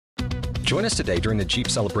Join us today during the Jeep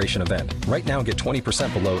Celebration event. Right now, get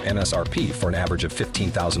 20% below MSRP for an average of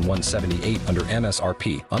 $15,178 under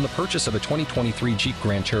MSRP on the purchase of a 2023 Jeep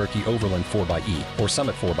Grand Cherokee Overland 4xE or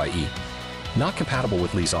Summit 4xE. Not compatible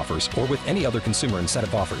with lease offers or with any other consumer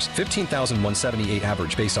incentive offers. $15,178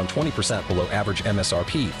 average based on 20% below average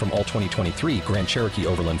MSRP from all 2023 Grand Cherokee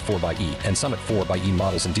Overland 4xE and Summit 4xE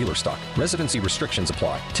models in dealer stock. Residency restrictions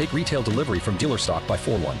apply. Take retail delivery from dealer stock by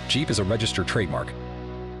 4/1. Jeep is a registered trademark.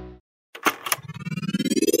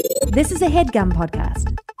 This is a HeadGum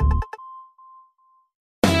podcast.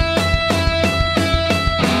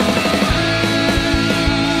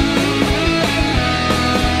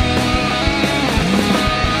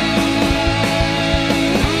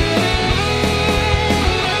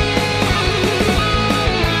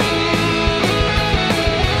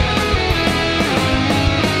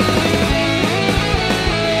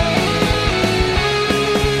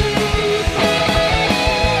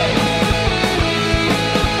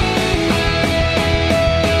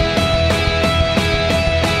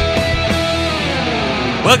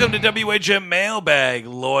 Welcome to WHM Mailbag,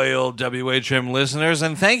 loyal WHM listeners,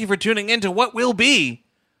 and thank you for tuning in to what will be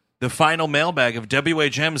the final mailbag of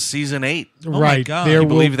WHM Season 8. Oh right. My God. There Can you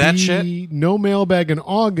believe will that be shit? No mailbag in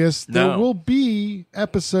August. No. There will be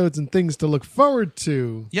episodes and things to look forward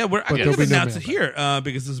to. Yeah, but I'm there'll going be to no announce it mailbag. here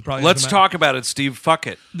because this is probably Let's talk about it, Steve. Fuck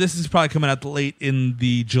it. This is probably coming out late in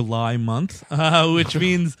the July month, which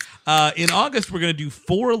means in August we're going to do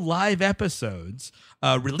 4 live episodes.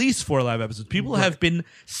 Release 4 live episodes. People have been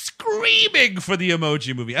screaming for the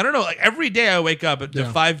Emoji Movie. I don't know. Like every day I wake up to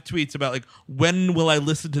 5 tweets about like when will I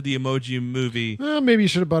listen to the Emoji Movie? Maybe you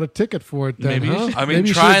should have bought a ticket for it. Then, Maybe you huh? should. I mean, Maybe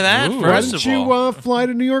you try should- that Why first don't of all. you fly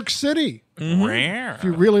to New York City Rare. if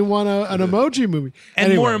you really want an Emoji Movie?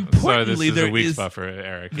 And Anyway, more Sorry, importantly, this is there a weak is buffer,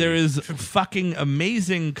 Eric. there is fucking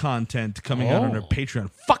amazing content coming out on our Patreon.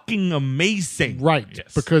 Fucking amazing. right?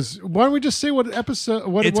 Yes. Because why don't we just say what episode?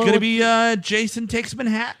 It's going to be Jason Takes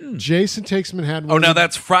Manhattan. Jason Takes Manhattan. Oh, now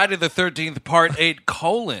that's Friday the 13th, Part 8,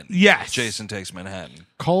 colon. Yes. Jason Takes Manhattan.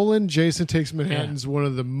 Jason Takes Manhattan is one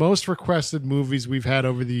of the most requested movies we've had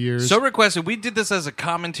over the years. So requested. We did this as a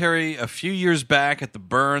commentary a few years back at the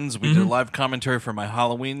Burns. We did a live commentary for my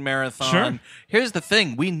Halloween marathon. Sure. Here's the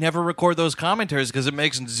thing. We never record those commentaries because it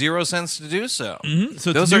makes zero sense to do so. So it's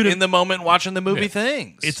Those new are to- in the moment watching the movie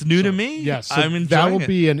things. It's new to me. Yes, so I'm enjoying that will it.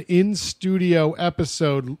 be an in-studio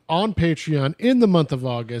episode on Patreon in the month of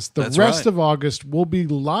August. The That's rest right. of August will be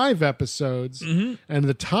live episodes, and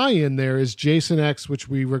the tie-in there is Jason X, which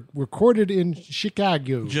we recorded in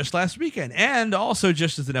Chicago. just last weekend. And also,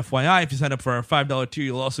 just as an FYI, if you sign up for our $5 tier,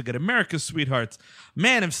 you'll also get America's Sweethearts,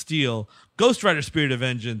 Man of Steel, Ghost Rider Spirit of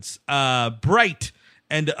Vengeance, Bright,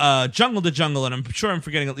 and Jungle to Jungle, and I'm sure I'm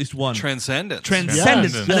forgetting at least one. Transcendence.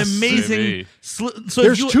 Transcendence, Yes, an yes, amazing. baby. So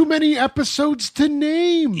There's if you, too many episodes to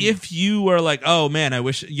name. if you are like, oh man, I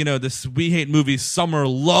wish this We Hate Movies summer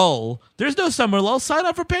lull. There's no summer lull. Sign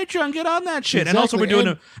up for Patreon. Get on that shit. And also, we're doing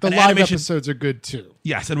And an the live animation. episodes are good too.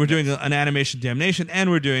 Yes, and we're doing an animation damnation, and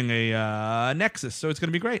we're doing a Nexus, so it's going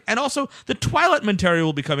to be great. And also, the Twilight Mentary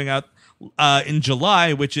will be coming out in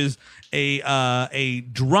July, which is a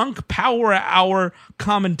drunk power hour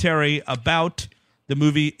commentary about the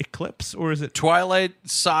movie Eclipse, or is it? Twilight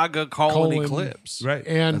Saga, colon Eclipse. Right.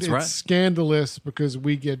 And That's it's right. scandalous because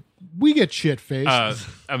we get shit faced.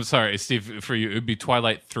 I'm sorry, Steve. For you, it would be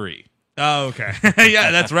Twilight 3. Oh, okay.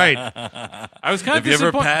 Yeah, that's right. I was kind Have of you ever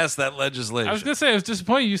disappointed. passed that legislation? I was gonna say I was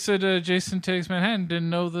disappointed. You said Jason Takes Manhattan. Didn't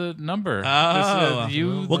know the number. Oh,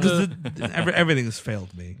 you. well, because everything has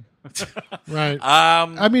failed me. right.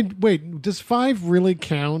 I mean, wait, does 5 really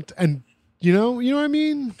count? And you know what I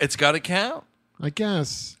mean? It's got to count. I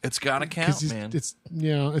guess. It's got to count, Because man. it's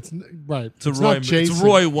it's right. It's a not Roy- it's Jason.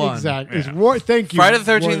 Roy 1. Exactly. It's Roy. Thank you. Friday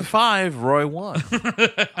the 13th, Roy. 5, Roy 1.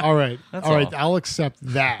 All right. All right. all. I'll accept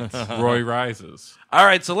that. Roy Rises. All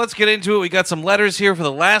right, so let's get into it. We got some letters here for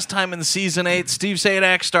the last time in Season 8. Steve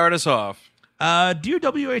Sadak, start us off. Dear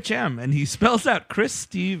WHM, and he spells out Chris,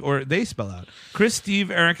 Steve, or they spell out Chris, Steve,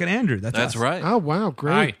 Eric, and Andrew. That's us. right. Oh wow!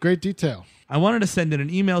 Great. Hi. Great detail. I wanted to send in an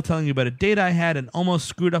email telling you about a date I had and almost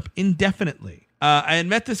screwed up indefinitely. I had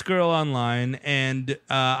met this girl online, and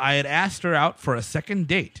I had asked her out for a second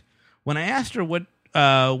date. When I asked her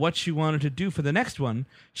what she wanted to do for the next one,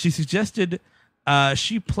 she suggested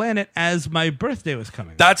she plan it as my birthday was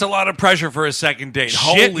coming. That's a lot of pressure for a second date.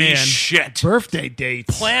 Shit, Holy man. shit. Birthday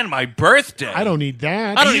dates. Plan my birthday. I don't need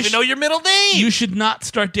that. I don't even know your middle name. You should not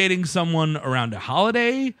start dating someone around a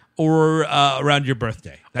holiday or around your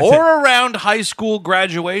birthday. That's or it. around high school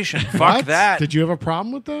graduation. Fuck What? that. Did you have a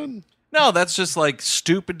problem with that? No, that's just like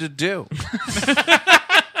stupid to do.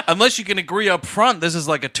 unless you can agree up front, this is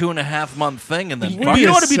like a 2.5 month thing, and then Wait But you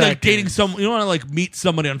don't want to be like second. dating someone. You don't want to like meet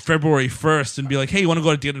somebody on February 1st and be like, "Hey, you want to go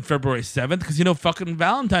on a date on February 7th?" Because fucking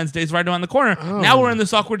Valentine's Day is right around the corner. Now we're in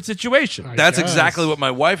this awkward situation. that's guess. exactly what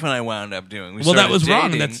my wife and I wound up doing. We Well, that started was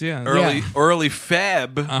wrong. dating That's- yeah. early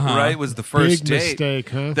Feb, right? Was the first Big date. mistake,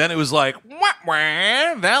 huh? Then it was like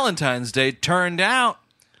Valentine's Day. Turned out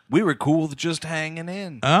we were cool with just hanging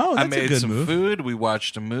in. Oh, I that's a made good some move. food. We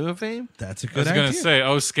watched a movie. That's a I good was idea. going to say,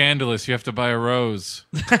 oh, scandalous. You have to buy a rose.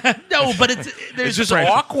 No, but there's It's just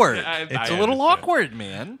pressure. awkward. I It's a little understand. awkward,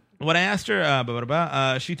 man. When I asked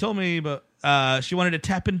her, she told me she wanted to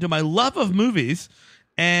tap into my love of movies.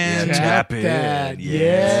 And Yeah, tap in. that. Yeah.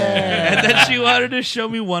 Yeah. and then she wanted to show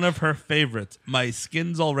me one of her favorites. My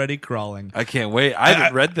skin's already crawling. I can't wait. I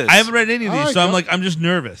haven't read this. I haven't read any of these, All right, so go. I'm just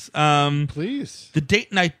nervous. Please. The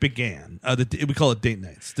date night began. We call it date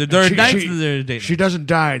nights. There are nights and there are date She nights. doesn't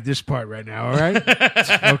die at this part right now, all right?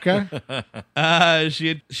 Okay.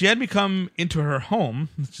 She had me come into her home,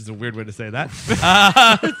 which is a weird way to say that.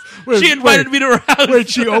 Wait, She invited me to her house. Wait,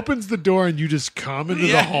 she opens the door and you just come into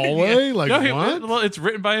the hallway? Like, No, what? well, it's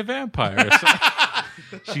written by a vampire. So-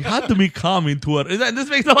 She had me come into her. This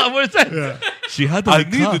makes a lot more sense. She had me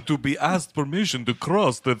come. to be asked permission to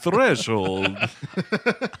cross the threshold.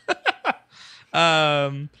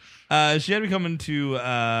 She had me come into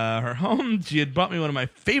her home. She had bought me one of my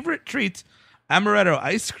favorite treats, amaretto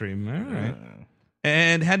ice cream. All right.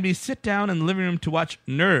 And had me sit down in the living room to watch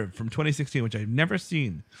Nerve from 2016, which I've never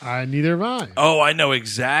seen. Neither have I. Oh, I know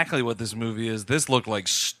exactly what this movie is. This looked like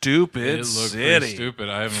Stupid It looked City. pretty stupid.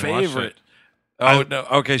 I haven't watched Favorite. it. Oh, no.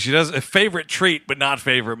 Okay, she does a favorite treat, but not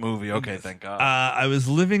favorite movie. Okay, thank God. I was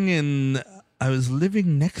living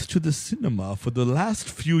next to the cinema for the last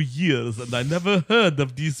few years, and I never heard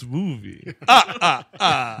of this movie.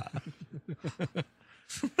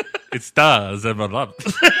 It stars Emma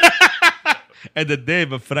Roberts. And the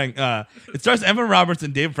Dave Franco. It stars Evan Roberts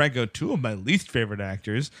and Dave Franco, two of my least favorite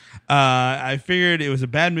actors. I figured it was a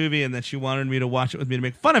bad movie and that she wanted me to watch it with me to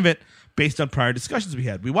make fun of it based on prior discussions we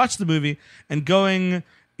had. We watched the movie, and going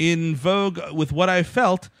in vogue with what I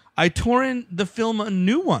felt, I tore in the film a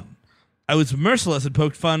new one. I was merciless and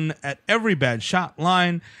poked fun at every bad shot,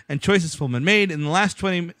 line, and choice this film had made. In the last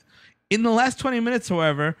 20 minutes,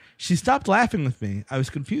 however, she stopped laughing with me. I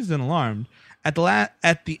was confused and alarmed. At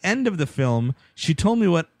the end of the film, she told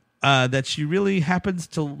me that she really happens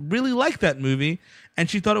to really like that movie, and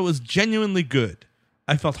she thought it was genuinely good.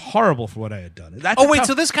 I felt horrible for what I had done.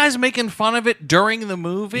 So this guy's making fun of it during the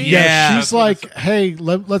movie? Yeah. She's like, hey,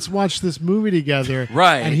 let's watch this movie together.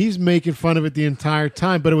 Right. And he's making fun of it the entire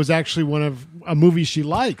time, but it was actually a movie she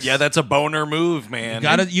likes. Yeah, that's a boner move, man.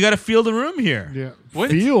 You gotta feel the room here. Yeah. What?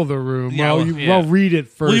 Feel the room. Yeah, Well, read it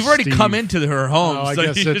first. Well, you've already Steve. come into her home, Oh, I so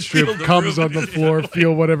guess you that's just true. feel the Comes room. on the floor.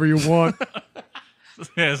 Feel whatever you want.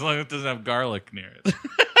 Yeah, as long as it doesn't have garlic near it.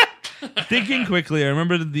 Thinking quickly, I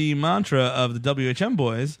remembered the mantra of the WHM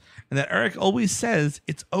boys, and that Eric always says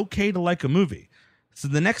it's okay to like a movie. So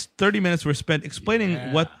the next 30 minutes were spent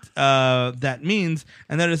explaining what that means,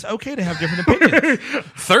 and that it's okay to have different opinions.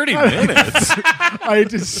 30 minutes? I had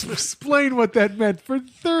to explain what that meant for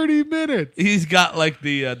 30 minutes. He's got like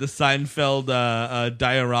the Seinfeld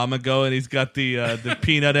diorama going. He's got the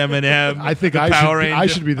peanut M&M. I think the I Power should, I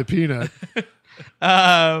Ranger. should be the peanut.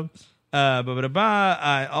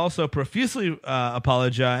 I also profusely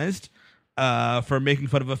apologized for making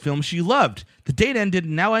fun of a film she loved. The date ended,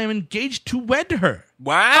 and now I am engaged to wed her.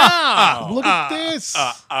 Wow. Look at this.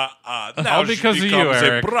 Now All because she of you, becomes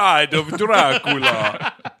Eric. a bride of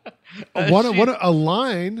Dracula. What a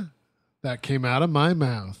line that came out of my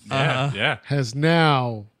mouth Yeah. has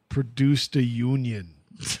now produced a union.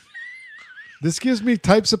 This gives me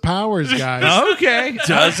types of powers, guys. Okay.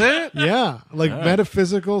 Does it? Yeah, like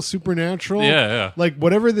metaphysical, supernatural. Yeah. Like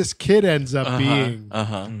whatever this kid ends up being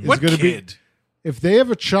is What going to be. kid? If they have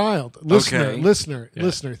a child, listener, Okay.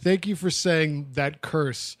 listener, thank you for saying that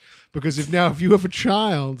curse. Because if you have a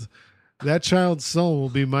child, that child's soul will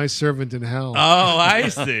be my servant in hell. Oh, I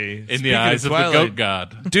see. In the eyes of the goat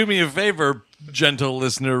god. Do me a favor, gentle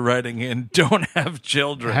listener writing in. Don't have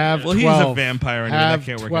children. Have Well, he's 12. a vampire, and Have that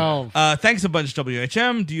can't work 12. out. Thanks a bunch,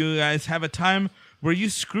 WHM. Do you guys have a time where you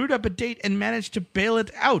screwed up a date and managed to bail it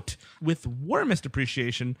out? With warmest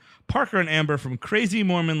appreciation, Parker and Amber from Crazy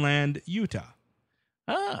Mormon Land, Utah.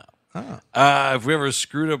 Have we ever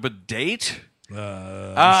screwed up a date? I'm sure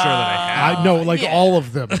that I have. I know, like all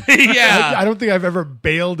of them. Yeah. I don't think I've ever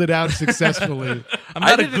bailed it out successfully. I'm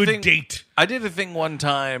not a did a good thing- date. I did a thing one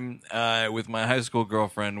time with my high school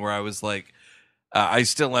girlfriend where I was like, I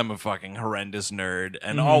still am a fucking horrendous nerd,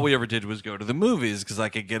 and all we ever did was go to the movies because I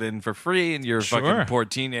could get in for free, and you're a fucking poor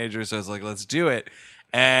teenager, so I was like, let's do it.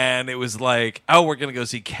 And it was like, oh, we're going to go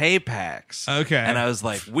see K-Pax. Okay. And I was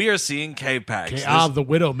like, we are seeing K-Pax. The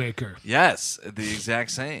Widowmaker. Yes, the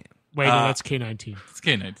exact same. Wait, no, that's K-19. It's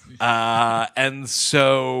K-19. And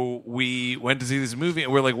so we went to see this movie,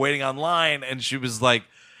 and we're like waiting online, and she was like,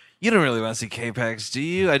 you don't really want to see K-Pax, do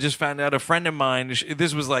you? I just found out a friend of mine,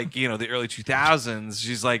 this was like, the early 2000s.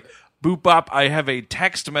 She's like, boop up, I have a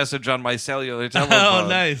text message on my cellular telephone. Oh,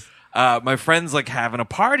 nice. My friend's like having a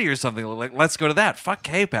party or something. Like, let's go to that. Fuck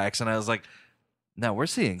K-Pax. And I was like, no, we're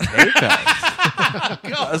seeing K-Pax.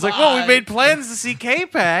 I was like, well, we made plans to see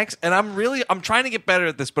K-Pax, and I'm trying to get better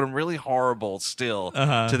at this, but I'm really horrible still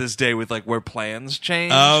to this day with like where plans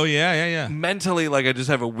change. Oh, yeah. Mentally, like I just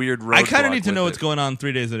have a weird roadblock. I kind of need to with know it. what's going on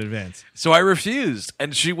 3 days in advance. So I refused,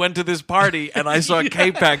 and she went to this party, and I saw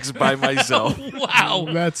K-Pax by myself. Wow.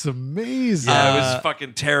 That's amazing. Yeah, it was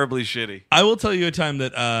fucking terribly shitty. I will tell you a time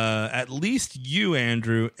that at least you,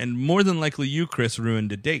 Andrew, and more than likely you, Chris,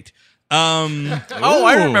 ruined a date. Oh,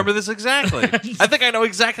 I remember this exactly. I think I know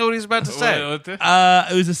exactly what he's about to say.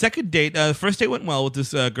 It was a second date. The first date went well with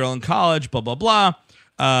this girl in college, blah, blah, blah.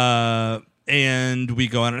 And we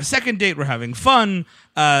go on a second date. We're having fun.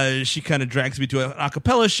 She kind of drags me to an a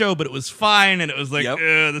cappella show, but it was fine. And it was like,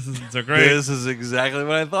 this isn't so great. This is exactly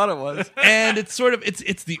what I thought it was. And it's sort of,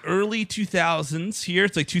 it's the early 2000s here.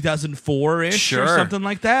 It's like 2004-ish or Sure. something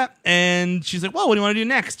like that. And she's like, well, what do you want to do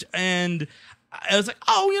next? And I was like,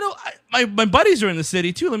 oh, my buddies are in the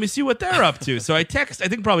city too. Let me see what they're up to. So I text, I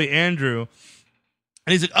think probably Andrew.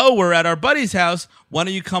 And he's like, oh, we're at our buddy's house. Why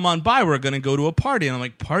don't you come on by? We're going to go to a party. And I'm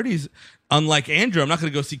like, parties? Unlike Andrew, I'm not going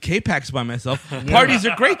to go see K-Pax by myself. Parties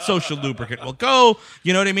are great social lubricant. We'll go.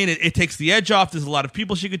 You know what I mean? It takes the edge off. There's a lot of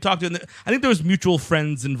people she could talk to. And I think there was mutual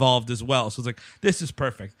friends involved as well. So it's like, this is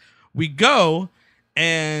perfect. We go,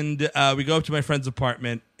 and we go up to my friend's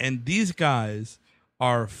apartment, and these guys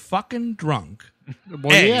are fucking drunk.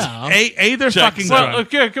 Well, yeah. They're fucking drunk.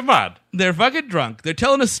 Okay, come on. They're fucking drunk. They're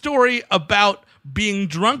telling a story about being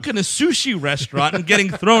drunk in a sushi restaurant and getting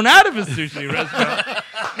thrown out of a sushi restaurant.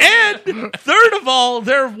 And third of all,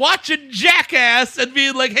 they're watching Jackass and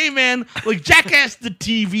being like, hey, man, like Jackass the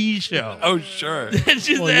TV show. Oh, sure. And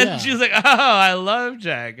she's like, oh, I love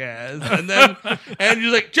Jackass. And then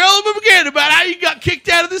she's like, tell him again about how you got kicked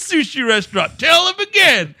out of the sushi restaurant. Tell him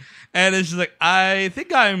again. And then she's like, I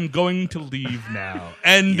think I'm going to leave now.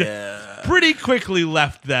 And pretty quickly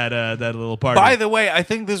left that little party. By the way, I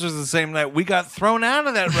think this was the same night we got thrown out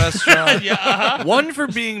of that restaurant. One for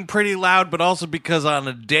being pretty loud, but also because on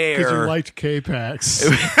a dare. Because you liked K-Pax.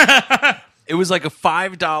 It was like a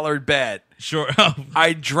 $5 bet. Sure.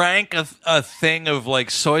 I drank a thing of like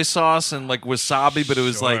soy sauce and like wasabi, but it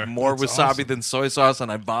was like more wasabi than soy sauce,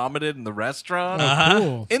 and I vomited in the restaurant.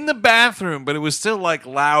 Cool. In the bathroom, but it was still like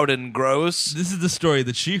loud and gross. This is the story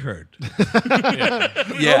that she heard.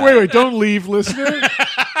 Yeah. Oh, wait, don't leave, listener.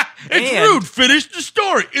 It's rude. Finish the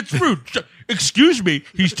story. It's rude. Excuse me.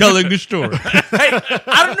 He's telling the story. Hey,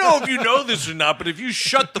 I don't know if you know this or not, but if you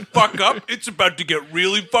shut the fuck up, it's about to get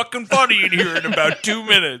really fucking funny in here in about 2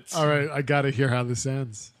 minutes. All right, I got to hear how this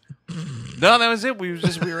ends. No, that was it. We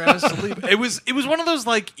were asked to leave. It was one of those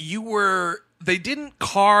like they didn't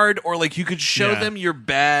card or like you could show them your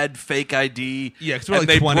bad fake ID. Yeah, because we're and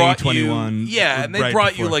like they 20, brought 21. Yeah, and they right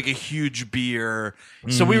brought you before. like a huge beer.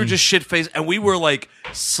 So we were just shit faced, and we were like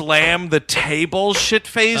slam the table shit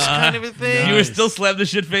faced kind of a thing. You were still slam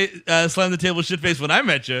the table shit face when I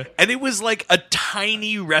met you. And it was like a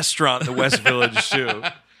tiny restaurant in the West Village too.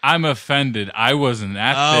 I'm offended. I wasn't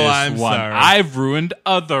at Oh, this I'm one. sorry. I've ruined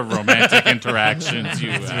other romantic interactions.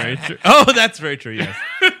 Very true. Oh, that's very true, yes.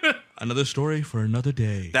 Another story for another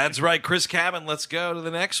day. That's right, Chris Cabin. Let's go to the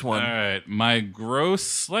next one. All right, my gross,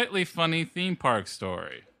 slightly funny theme park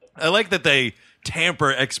story. I like that they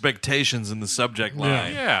tamper expectations in the subject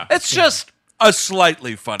line. Yeah. It's just a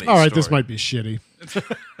slightly funny All right, story. this might be shitty.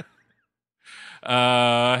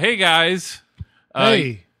 Hey guys.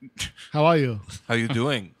 Hey, how are you? How you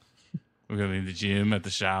doing? We're going to the gym at the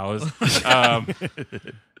showers.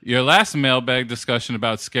 Your last mailbag discussion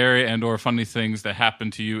about scary and or funny things that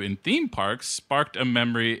happened to you in theme parks sparked a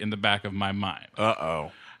memory in the back of my mind.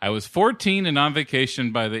 Uh-oh. I was 14 and on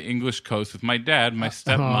vacation by the English coast with my dad, my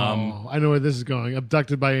stepmom, Oh, I know where this is going.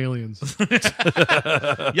 Abducted by aliens.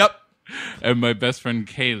 Yep. and my best friend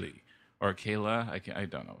Kaylee. or Kayla. I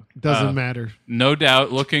don't know. Doesn't matter. No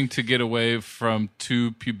doubt, looking to get away from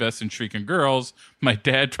two pubescent shrieking girls, my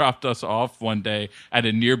dad dropped us off one day at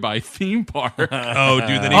a nearby theme park. Oh,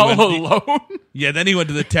 dude, then he all went, alone. yeah, then he went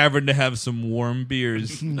to the tavern to have some warm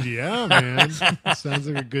beers. Yeah, man. Sounds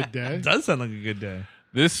like a good day. Does sound like a good day.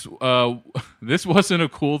 This wasn't a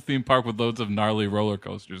cool theme park with loads of gnarly roller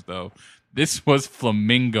coasters, though. This was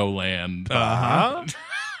Flamingo Land. Uh-huh.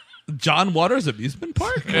 John Waters Amusement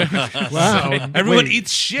Park? Wow. Everyone Wait.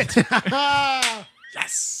 eats shit.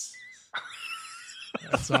 Yes.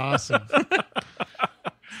 That's awesome.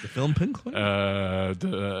 The film Pink Floyd?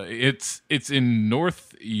 It's in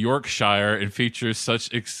North Yorkshire and features such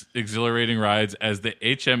exhilarating rides as the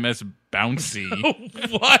HMS Bouncy.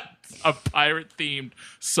 What? A pirate-themed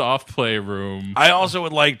soft play room. I also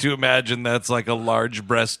would like to imagine that's like a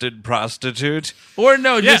large-breasted prostitute. Or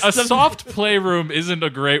no, Yeah, just a soft playroom isn't a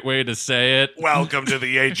great way to say it. Welcome to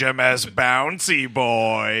the HMS Bouncy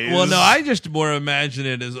Boys. Well, no, I just more imagine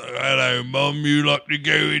it as, hello, Mum, you like to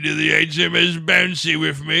go into the HMS Bouncy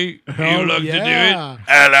with me? You Oh, like to do yeah.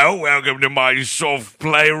 Hello, welcome to my soft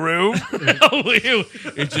playroom. it?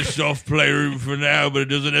 It's a soft playroom for now, but it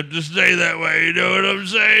doesn't have to stay that way. You know what I'm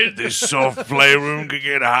saying? This soft playroom could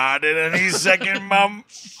get hard at any second, Mum.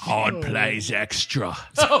 Hard plays extra.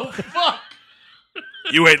 Oh, fuck.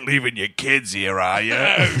 You ain't leaving your kids here, are you?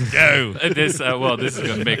 No. This is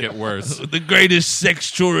going to make it worse. The greatest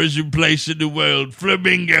sex tourism place in the world,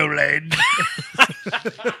 Flamingo Land.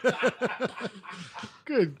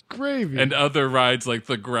 Good gravy. And other rides like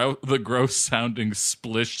the gross sounding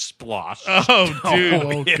Splish Splosh. Oh, dude.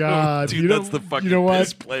 Oh, God. Dude, You that's know- the fucking you know what?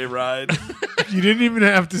 piss play ride. You didn't even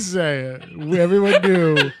have to say it. Everyone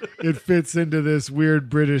knew it fits into this weird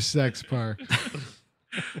British sex park.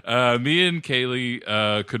 Me and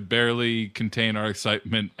Kaylee could barely contain our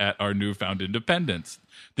excitement at our newfound independence.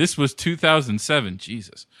 This was 2007.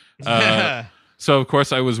 Jesus. So, of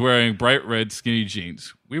course, I was wearing bright red skinny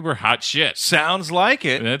jeans. We were hot shit. Sounds like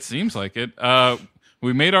it. That seems like it.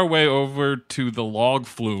 We made our way over to the log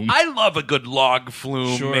flume. I love a good log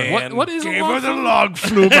flume, man. What is a Gave log her the flume? log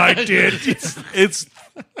flume, I did. It's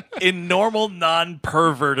in normal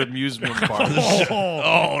non-pervert amusement parks.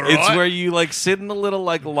 All right. It's where you like sit in a little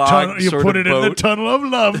like log You sort put of it in the boat. tunnel of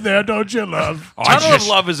love there, don't you, love? Tunnel of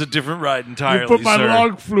Love is a different ride entirely, You put my sir.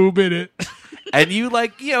 log flume in it. And you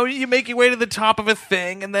you make your way to the top of a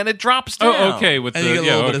thing, and then it drops down. Oh, okay. With And the you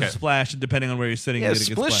get a little bit okay. of splash, and depending on where you're sitting, Yeah, you get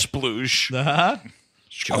a good splish splash. sploosh.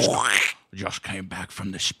 Uh-huh. Just came back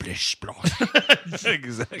from the splish splash.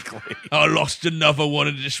 Exactly. I lost another one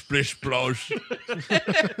in the splish splash.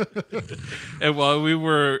 And while we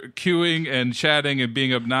were queuing and chatting and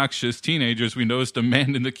being obnoxious teenagers, we noticed a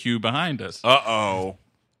man in the queue behind us. Uh-oh.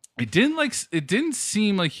 It didn't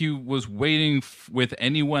seem like he was waiting with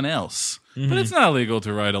anyone else. But it's not illegal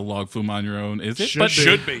to ride a log flume on your own, is it? Should But be.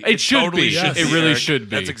 Should be. It should totally be. should It be, really Eric. should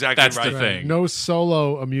be. That's exactly That's right. the thing. No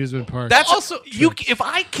solo amusement park. That's also if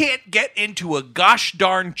I can't get into a gosh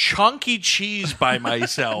darn chunky cheese by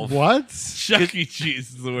myself. What? Chuck E.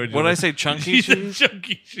 Cheese is the word. What did I say? Chunky cheese? Chuck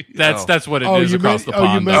E. Cheese. That's what it Oh, is you across meant- the oh, you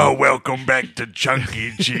pond. meant- Oh, welcome back to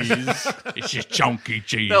Chunky Cheese. It's just chunky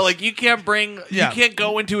cheese. No, like you can't Yeah. you can't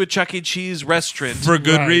go into a Chuck E. Cheese restaurant For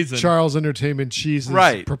good Right. reason. Charles Entertainment Cheese's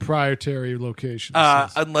Right. proprietary location.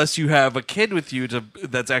 unless you have a kid with you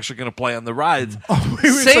that's actually going to play on the rides.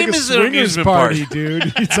 It's Same like a as an swingers amusement party, park.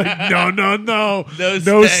 dude. It's like no No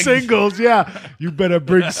stags. singles. Yeah, you better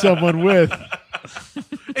bring someone with.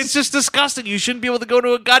 It's just disgusting. You shouldn't be able to go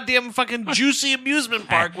to a goddamn fucking juicy amusement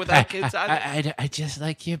park without kids on it. I just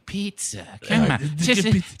like your pizza. Come on.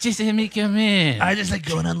 Just let me come in. I just like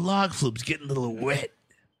going on log flumes, getting a little wet.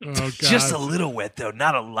 Oh God! Just a little wet, though,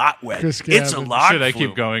 not a lot wet. Chris It's a Gavin. log Should I flume.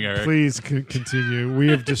 keep going, Eric? Please continue. We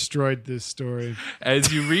have destroyed this story.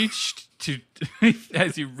 As you reached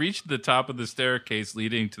the top of the staircase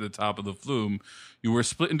leading to the top of the flume, you were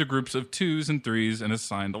split into groups of 2s and 3s and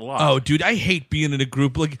assigned a lot. Oh, dude, I hate being in a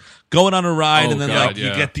group, like going on a ride Oh, and then God, like you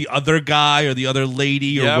yeah. get the other guy or the other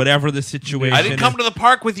lady or Yep. whatever the situation. I didn't come to the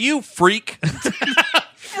park with you, freak.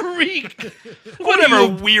 freak. Whatever,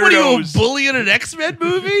 What are you, a weirdos. bully in an X-Men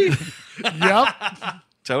movie? Yep,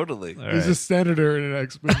 Totally. he's a senator in an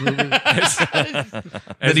X-Men movie.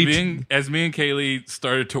 As me and Kaylee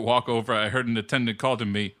started to walk over, I heard an attendant call to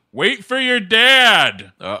me, "Wait for your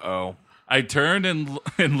dad!" Uh-oh. I turned and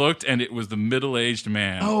looked, and it was the middle-aged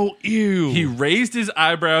man. Oh, ew. He raised his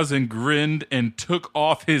eyebrows and grinned and took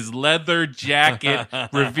off his leather jacket,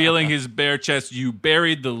 revealing his bare chest. You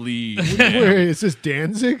buried the lead. Wait, is this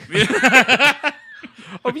Danzig?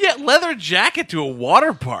 Oh yeah, leather jacket to a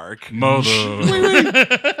water park.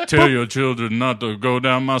 Mother, tell your children not to go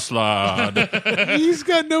down my slide. He's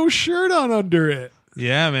got no shirt on under it.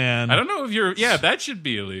 Yeah, man. I don't know if you're. Yeah, that should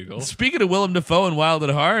be illegal. Speaking of Willem Dafoe and Wild at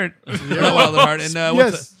Heart, not Wild at Heart, and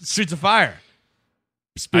what's the, Streets of Fire.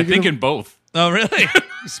 I think in both. Oh, really?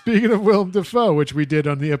 Speaking of Willem Dafoe, which we did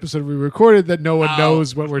on the episode we recorded, that no one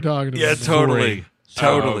knows what we're talking about. Yeah, totally.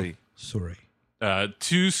 Sorry.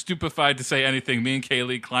 Too stupefied to say anything, me and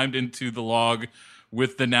Kaylee climbed into the log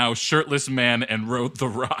with the now shirtless man and rode the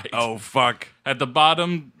ride. Oh, fuck. At the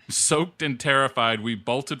bottom, soaked and terrified, we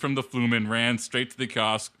bolted from the flume and ran straight to the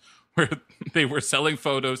kiosk where they were selling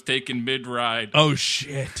photos taken mid-ride. Oh,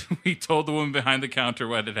 shit. We told the woman behind the counter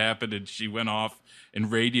what had happened, and she went off and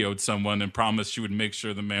radioed someone and promised she would make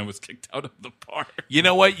sure the man was kicked out of the park. You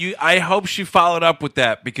know what? I hope she followed up with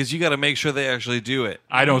that because you got to make sure they actually do it.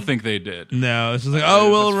 I don't think they did. No, it's just like,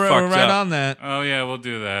 we're fucked right up. on that. Oh, yeah, we'll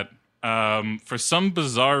do that. For some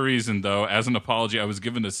bizarre reason, though, as an apology, I was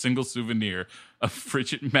given a single souvenir, a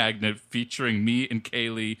frigid magnet featuring me and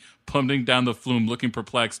Kaylee plummeting down the flume looking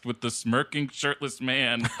perplexed with the smirking shirtless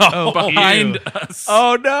man behind us.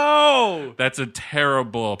 Oh, no. That's a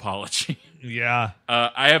terrible apology. Yeah.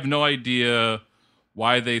 I have no idea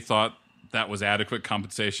why they thought that was adequate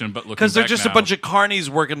compensation, but Because they're just a bunch of carnies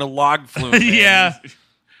working a log flume. man.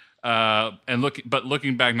 Yeah.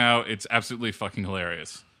 Looking back now, it's absolutely fucking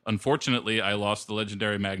hilarious. Unfortunately, I lost the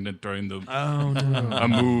legendary magnet during a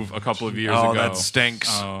move a couple of years ago. Oh, that stinks.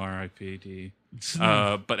 Oh, R.I.P.D.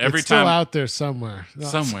 But every It's still time out there somewhere.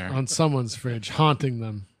 Somewhere. On someone's fridge, haunting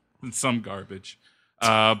them. some garbage.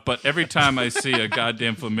 But every time I see a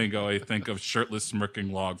goddamn flamingo, I think of shirtless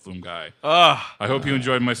smirking log flume guy. I hope you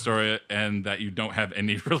enjoyed my story and that you don't have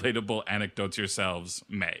any relatable anecdotes yourselves.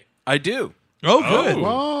 May. I do. Oh, good.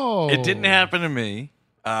 Whoa. It didn't happen to me,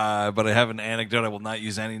 but I have an anecdote. I will not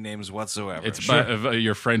use any names whatsoever. It's by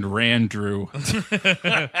your friend Randrew.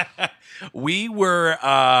 We were...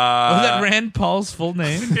 Was that Rand Paul's full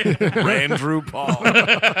name? Randrew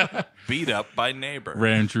Paul. Beat up by neighbor.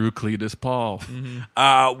 Randrew Cletus Paul.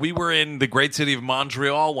 We were in the great city of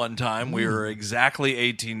Montreal one time. We were exactly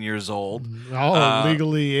 18 years old. All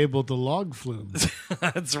legally able to log flume.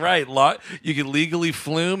 That's right. You could legally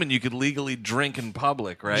flume and you could legally drink in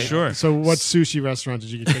public, right? Sure. So what sushi restaurant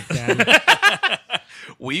did you take that?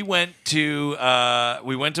 We went to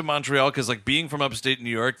Montreal because, like, being from upstate New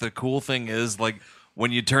York, the cool thing is, like,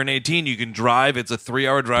 when you turn 18, you can drive. It's a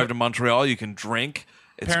 3-hour drive to Montreal. You can drink.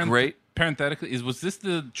 It's great. Parenthetically, was this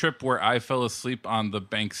the trip where I fell asleep on the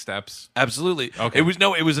bank steps? Absolutely. Okay. It was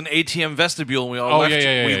an ATM vestibule, and we all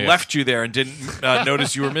left you there and didn't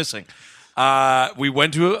notice you were missing. We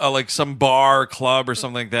went to like some bar or club or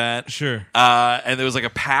something like that. Sure. And there was like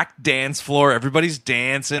a packed dance floor. Everybody's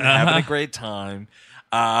dancing, having a great time.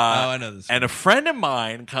 I know this. And a friend of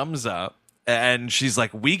mine comes up and she's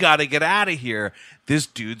like, "We got to get out of here. This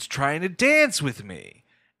dude's trying to dance with me."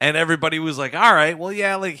 And everybody was like, "All right, well,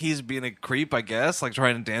 yeah, like he's being a creep, I guess, like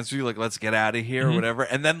trying to dance with you. Like, let's get out of here or whatever."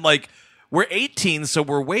 And then like we're 18, so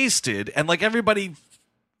we're wasted, and like everybody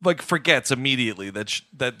like forgets immediately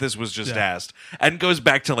that this was just asked and goes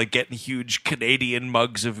back to like getting huge Canadian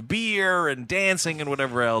mugs of beer and dancing and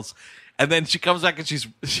whatever else. And then she comes back and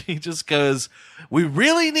she just goes, "We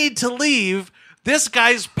really need to leave. This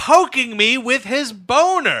guy's poking me with his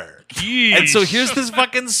boner." Yeesh. And so here's this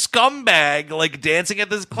fucking scumbag like dancing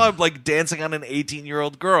at this club, like dancing on an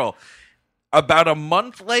 18-year-old girl. About a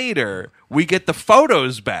month later, we get the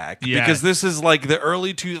photos back because this is like the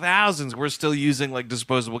early 2000s. We're still using like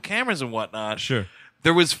disposable cameras and whatnot. Sure.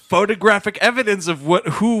 There was photographic evidence of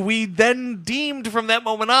who we then deemed from that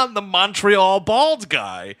moment on the Montreal bald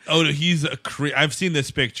guy. Oh, he's a creep. I've seen this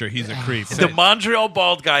picture. He's a creep. The Montreal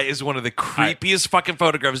bald guy is one of the creepiest fucking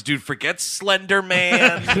photographs, dude. Forget Slender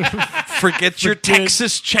Man. Forget your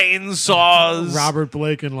Texas chainsaws. Robert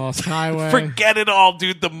Blake in Lost Highway. Forget it all,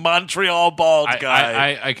 dude. The Montreal bald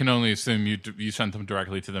guy. I can only assume you sent them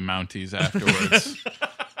directly to the Mounties afterwards.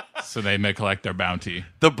 So they may collect their bounty.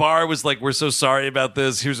 The bar was like, "We're so sorry about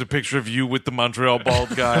this. Here's a picture of you with the Montreal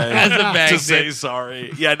bald guy As a magnet. to say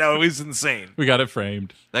sorry." Yeah, no, it was insane. We got it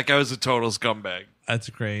framed. That guy was a total scumbag. That's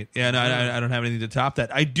great. Yeah, no, I don't have anything to top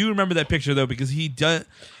that. I do remember that picture though because he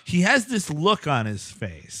has this look on his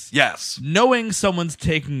face. Yes. Knowing someone's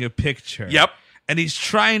taking a picture. Yep. And he's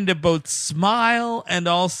trying to both smile and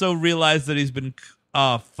also realize that he's been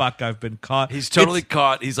I've been caught. He's totally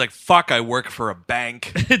caught. He's like, "Fuck, I work for a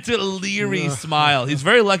bank." It's a leery smile. He's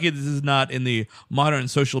very lucky this is not in the modern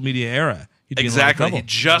social media era. he'd be in a lot of Exactly. trouble. He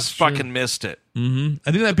just fucking missed it. I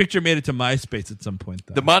think that picture made it to MySpace at some point,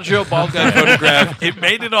 though. The Montreal Bald Guy photograph, it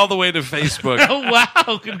made it all the way to Facebook. Oh,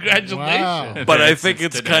 wow. Congratulations. Wow. But I think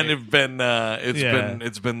it's Today. kind of been Yeah.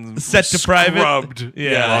 it's been Set to private? scrubbed.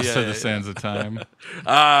 Yeah. Lost to the sands of time.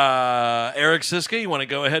 Eric Siska, you want to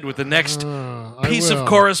go ahead with the next I piece of will.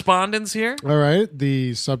 correspondence here? All right.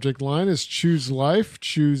 The subject line is choose life,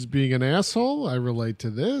 choose being an asshole. I relate to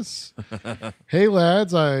this. Hey,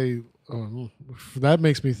 lads, that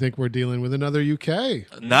makes me think we're dealing with another UK.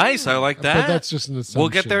 Nice, I like that. But that's just an assumption. We'll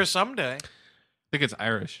get there someday. I think it's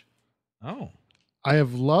Irish. Oh. I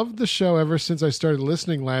have loved the show ever since I started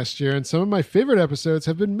listening last year, and some of my favorite episodes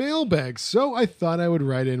have been mailbags. So I thought I would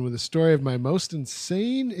write in with a story of my most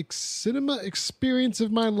insane cinema experience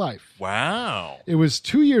of my life. Wow. It was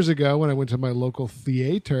 2 years ago when I went to my local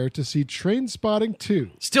theater to see Trainspotting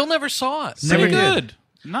 2. Still never saw it. Never Pretty did. good.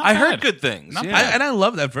 Not I bad. heard good things. Not yeah. And I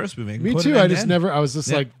love that first movie. Me Put too. it in I just then. never, I was just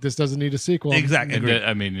Yeah. like, this doesn't need a sequel. Exactly. And Agreed.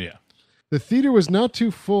 I mean, yeah. The theater was not too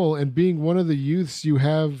full, and being one of the youths you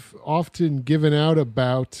have often given out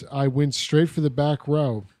about, I went straight for the back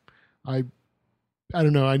row. I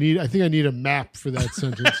don't know. I think I need a map for that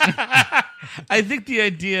sentence. I think the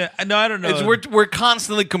idea. No, I don't know. It's, we're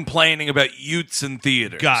constantly complaining about youths in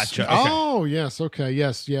theaters. Gotcha. Okay. Oh, yes. Okay.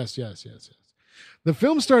 Yes. The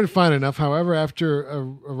film started fine enough. However, after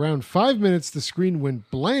around 5 minutes, the screen went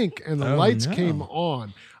blank and the lights came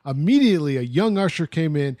on. Immediately, a young usher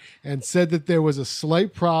came in and said that there was a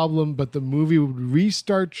slight problem, but the movie would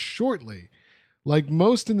restart shortly. Like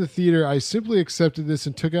most in the theater, I simply accepted this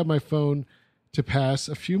and took out my phone to pass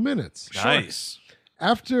a few minutes. Nice.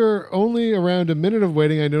 After only around a minute of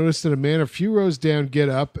waiting, I noticed that a man a few rows down get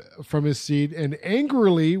up from his seat and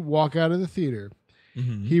angrily walk out of the theater.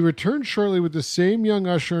 He returned shortly with the same young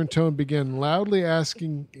usher in tow and began loudly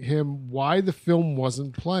asking him why the film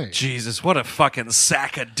wasn't playing. Jesus, what a fucking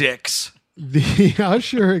sack of dicks. The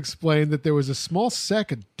usher explained that there was a small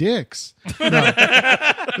sack of dicks. No,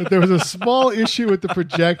 that there was a small issue with the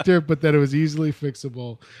projector, but that it was easily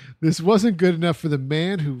fixable. This wasn't good enough for the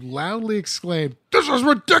man who loudly exclaimed, "This is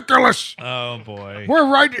ridiculous! Oh boy.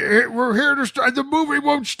 We're here to start. The movie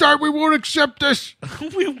won't start. We won't accept this."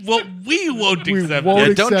 we won't accept won't it.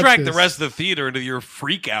 Yeah, don't accept drag this. the rest of the theater into your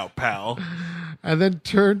freak out, pal. And then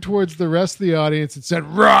turned towards the rest of the audience and said,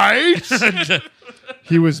 "Right."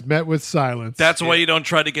 He was met with silence. That's why you don't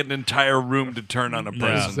try to get an entire room to turn on a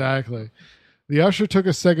person. Exactly. The usher took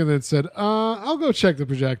a second and said, I'll go check the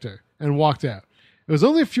projector, and walked out. It was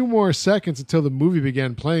only a few more seconds until the movie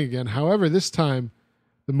began playing again. However, this time,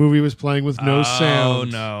 the movie was playing with no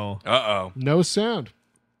sound. Oh no. Uh-oh. No sound.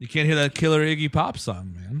 You can't hear that killer Iggy Pop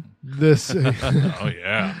song, man. This, Oh,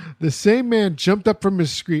 yeah. the same man jumped up from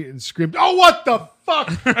his seat and screamed, "Oh, what the fuck!"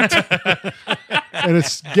 And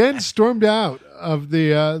it's again stormed out of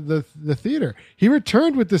the theater. He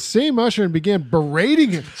returned with the same usher and began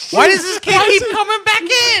berating him. Why does this kid keep coming back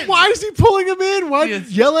in? Why is he pulling him in? Why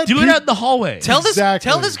yell at Do it people? out in the hallway. Tell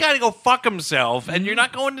Exactly. this guy to go fuck himself, and you're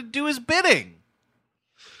not going to do his bidding.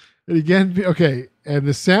 And again, okay, and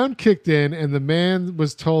the sound kicked in, and the man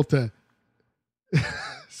was told to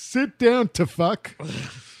sit down to fuck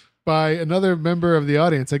by another member of the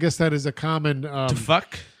audience. I guess that is a common to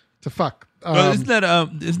fuck. to fuck. Isn't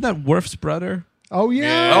that Worf's brother? Oh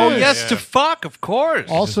yeah. Oh, yes, to fuck, of course.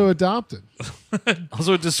 Also adopted.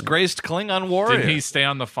 Also a disgraced Klingon warrior. Didn't he stay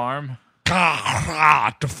on the farm?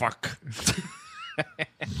 To fuck.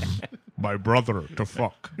 My brother to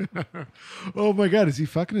fuck. Oh my God, is he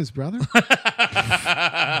fucking his brother?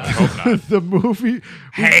 The movie.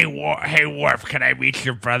 Hey Worf, can I meet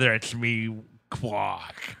your brother? It's me,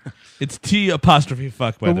 Quark. It's T''fuck,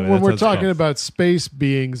 by the way. When That's we're what it's talking called. about space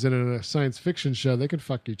beings in a science fiction show, they can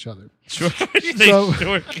fuck each other. Sure, they So-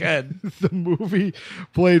 sure can. The movie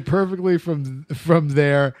played perfectly from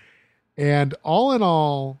there, and all in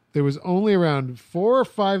all, there was only around 4 or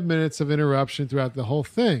 5 minutes of interruption throughout the whole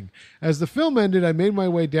thing. As the film ended, I made my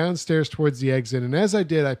way downstairs towards the exit, and as I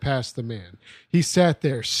did, I passed the man. He sat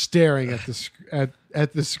there staring at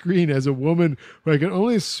the screen as a woman who I can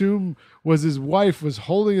only assume was his wife was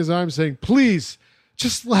holding his arm, saying, "Please,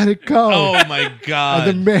 just let it go." Oh my God.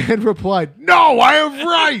 And the man replied, "No, I have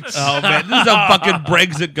rights." Oh man, this is how fucking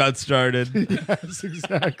Brexit got started. Yes,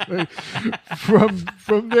 exactly.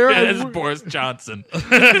 From there, As Boris Johnson.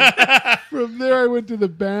 from there, I went to the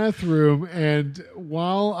bathroom, and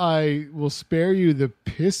while I will spare you the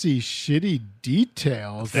pissy, shitty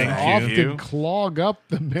details that Thank often you. clog up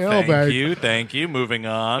the mailbag, Thank you. Moving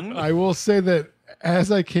on. I will say that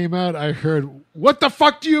as I came out, I heard, "What the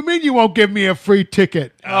fuck do you mean you won't give me a free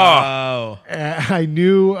ticket?" Oh. I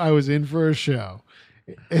knew I was in for a show.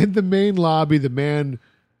 In the main lobby, the man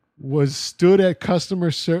was stood at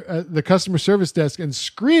the customer service desk and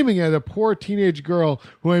screaming at a poor teenage girl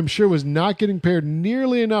who I'm sure was not getting paid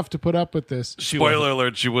nearly enough to put up with this. Spoiler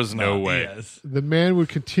alert, she was not. No way. Yes. The man would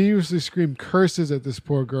continuously scream curses at this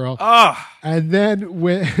poor girl. Ah, And then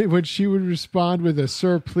when she would respond with a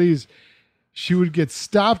 "sir, please," she would get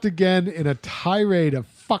stopped again in a tirade of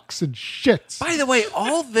fucks and shits. by the way,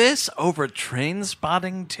 all this over Train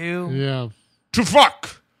Spotting too. Yeah. To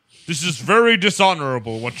fuck. This is very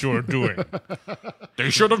dishonorable what you're doing. They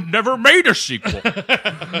should have never made a sequel.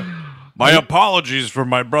 My apologies for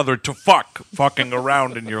my brother to fucking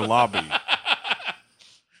around in your lobby.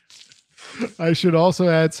 I should also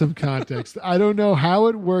add some context. I don't know how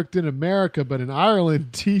it worked in America, but in Ireland,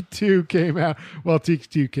 T2 came out. Well,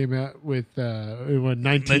 T2 came out with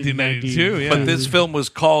 1992, yeah. But this film was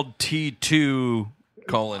called T2: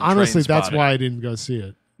 Honestly, that's Trainspotting. why I didn't go see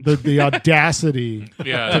it. The audacity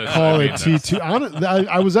Yeah, to call it T2.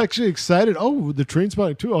 I was actually excited. Oh, the Train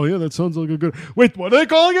Spotting 2. Oh, yeah, that sounds like a good. Wait, what are they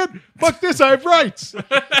calling it? Fuck this, I have rights.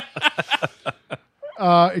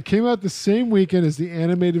 It came out the same weekend as the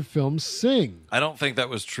animated film Sing. I don't think that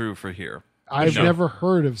was true for here. I've never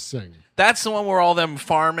heard of Sing. That's the one where all them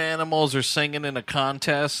farm animals are singing in a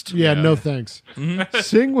contest. Yeah, no thanks.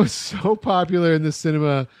 Sing was so popular in the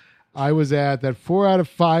cinema I was at that 4 out of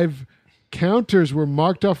 5 counters were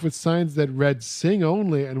marked off with signs that read "Sing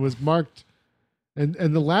only" and was marked, and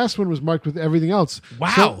the last one was marked with everything else.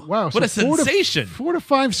 Wow. Wow! What a so sensation. 4 to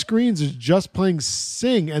 5 screens is just playing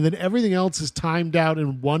Sing, and then everything else is timed out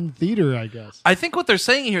in one theater, I guess. I think what they're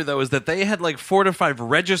saying here, though, is that they had like 4 to 5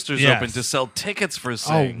 registers Yes. open to sell tickets for Oh,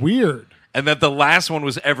 Sing. weird! And that the last one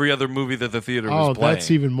was every other movie that the theater was Oh, playing. that's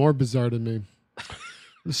even more bizarre to me.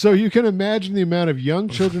 So you can imagine the amount of young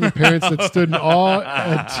children and parents that stood in awe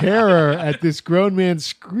and terror at this grown man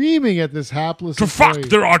screaming at this hapless To fuck, employee.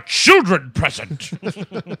 there are children present.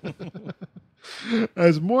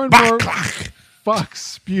 As more and more fucks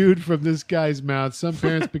spewed from this guy's mouth, some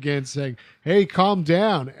parents began saying, "Hey, calm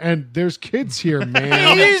down. And there's kids here,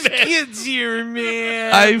 man." There's kids here,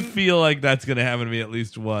 man. I feel like that's going to happen to me at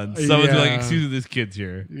least once. Someone's Yeah. like, excuse me, this kid's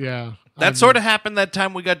here. Yeah. That sort of happened that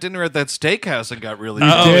time we got dinner at that steakhouse and got really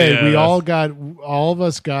Oh, We did. yeah, All of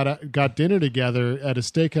us got dinner together at a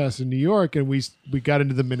steakhouse in New York, and we got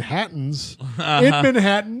into the Manhattans in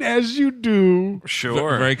Manhattan, as you do.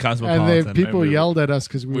 sure. Very And cosmopolitan. people we were- yelled at us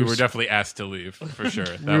because We were definitely asked to leave for sure.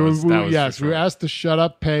 That we was we were asked to shut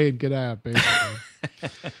up, pay, and get out.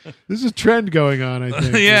 Basically, this is a trend going on. I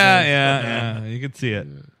think. yeah. You can see it.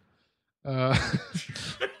 Uh,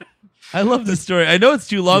 I love this story. I know it's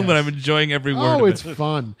too long, but Yes. I'm enjoying every word Oh, of it's it.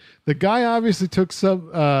 fun. The guy obviously took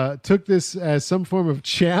this as some form of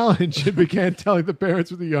challenge and began telling the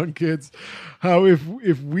parents with the young kids how if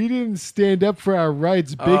we didn't stand up for our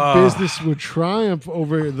rights, big business would triumph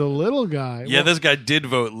over the little guy. Yeah, this guy did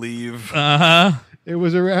vote leave. Uh-huh. It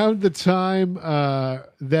was around the time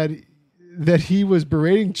that he was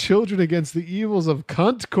berating children against the evils of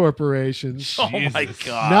cunt corporations. Oh my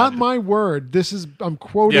god. Not my word. This is I'm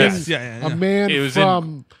quoting Yes. Yeah. a man It was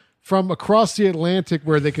from across the Atlantic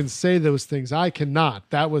where they can say those things. I cannot.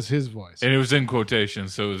 That was his voice. And it was in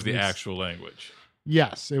quotations, so it was the actual language.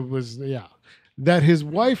 Yes, it was. Yeah, that his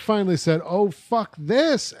wife finally said, "Oh fuck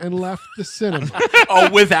this," and left the cinema. Oh,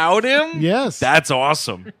 without him? Yes, That's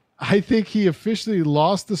awesome. I think he officially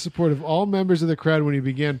lost the support of all members of the crowd when he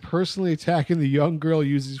began personally attacking the young girl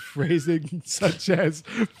using phrasing such as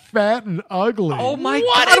 "fat" and "ugly." Oh my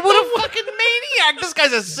god, what a fucking maniac. This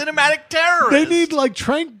guy's a cinematic terrorist. They need like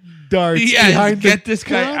trank darts Yeah, behind get the this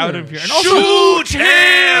guy counter. out of here. And also, Shoot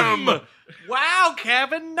him! Wow,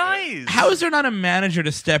 Kevin, nice. how is there not a manager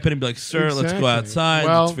to step in and be like, sir, let's go Exactly. outside,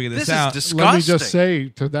 Well, let's figure this this is out. disgusting. Let me just say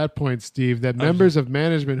to that point, Steve, that members of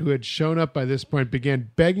management who had shown up by this point began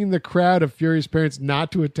begging the crowd of furious parents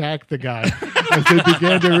not to attack the guy as they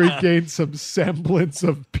began to regain some semblance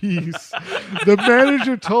of peace. The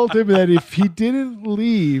manager told him that if he didn't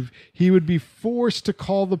leave, he would be forced to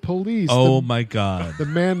call the police. Oh my God. The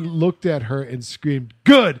man looked at her and screamed,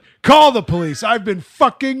 "Good! Call the police! I've been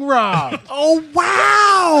fucking robbed!" Oh,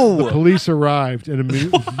 wow. The police arrived and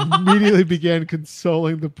immediately began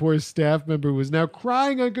consoling the poor staff member who was now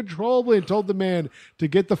crying uncontrollably and told the man to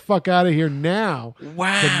get the fuck out of here now.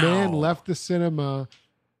 Wow. The man left the cinema.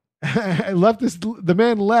 The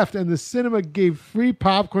man left, and the cinema gave free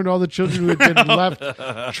popcorn to all the children who had been left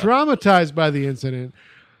traumatized by the incident.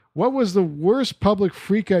 What was the worst public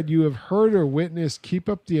freakout you have heard or witnessed? Keep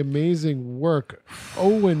up the amazing work.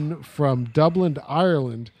 Owen from Dublin,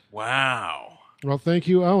 Ireland. Wow. Well, thank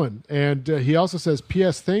you, Owen. And he also says,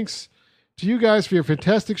 P.S. Thanks to you guys for your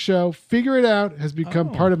fantastic show. Figure It Out has become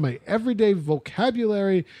part of my everyday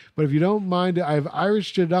vocabulary, but if you don't mind, I've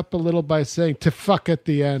Irished it up a little by saying to fuck at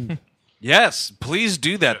the end. Yes, please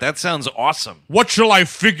do that. That sounds awesome. What shall I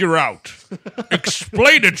figure out?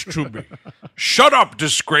 Explain it to me. Shut up,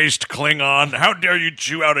 disgraced Klingon. How dare you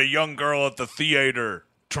chew out a young girl at the theater?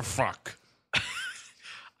 To fuck.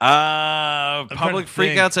 Public to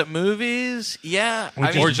think. freakouts at movies? Yeah.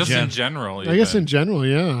 Or just in general. I guess in general,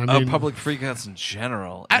 yeah. I mean, public freakouts in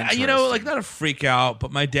general. You know, like not a freak out,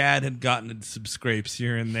 but my dad had gotten into some scrapes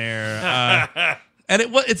here and there. And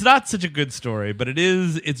it's not such a good story, but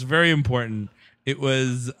it's very important. It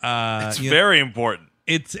was it's very important.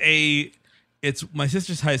 It's my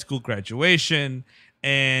sister's high school graduation,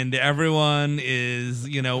 and everyone is,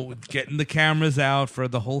 getting the cameras out for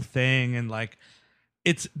the whole thing, and like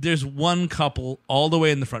there's one couple all the way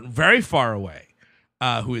in the front, very far away,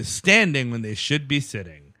 who is standing when they should be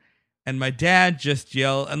sitting. And my dad just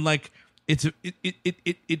yelled, and like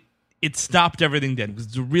it stopped everything dead because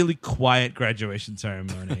it's a really quiet graduation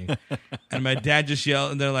ceremony. And my dad just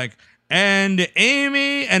yelled, and they're like, and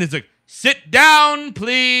Amy, and it's like, sit down,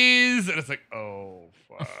 please. And it's like, oh,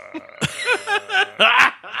 fuck.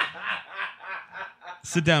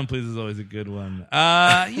 Sit down, please is always a good one.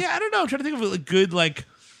 I don't know. I'm trying to think of a good, like,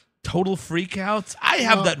 total freakouts. I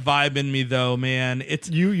have that vibe in me, though, man.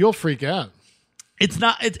 You'll freak out. It's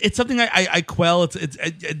not. It's something I quell.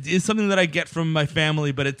 It's something that I get from my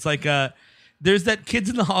family, but it's like there's that Kids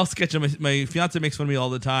in the Hall sketch, and my fiance makes fun of me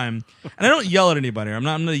all the time, and I don't yell at anybody. I'm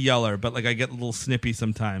not a yeller, but like I get a little snippy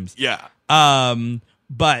sometimes. Yeah.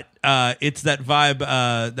 But it's that vibe,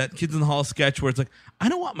 that Kids in the Hall sketch where it's like, I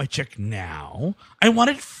don't want my check now. I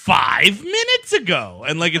want it 5 minutes ago,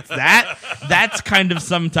 and like it's that. That's kind of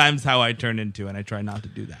sometimes how I turn into, and I try not to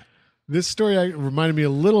do that. This story reminded me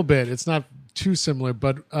a little bit. It's not too similar,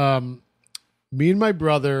 but me and my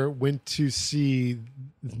brother went to see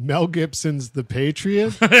Mel Gibson's The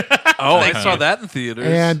Patriot. I saw that in theaters.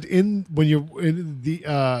 And when you're in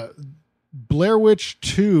the Blair Witch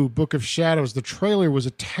 2 Book of Shadows, the trailer was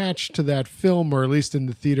attached to that film, or at least in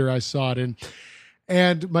the theater I saw it in.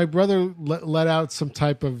 And my brother let out some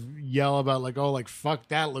type of yell about like, oh, like, fuck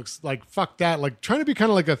that, looks like, fuck that, like trying to be kind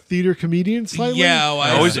of like a theater comedian slightly. Yeah,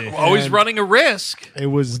 always running a risk. It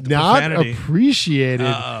was not profanity. Appreciated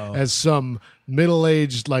as some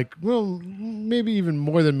middle-aged, like, well, maybe even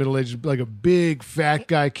more than middle-aged, like a big fat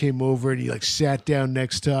guy came over and he like sat down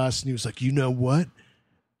next to us and he was like, you know what?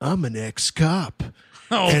 I'm an ex-cop.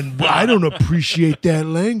 And I don't appreciate that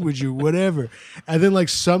language or whatever. And then like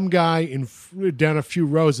some guy down a few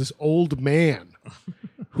rows, this old man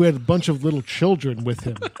who had a bunch of little children with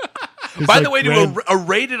him. By the way, to a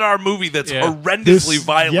rated R movie that's horrendously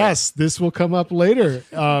violent. Yes, this will come up later.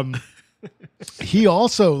 He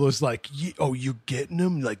also was like, oh, you getting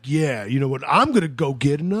him? Like, yeah, you know what? I'm going to go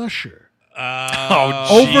get an usher.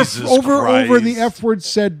 Jesus over the F word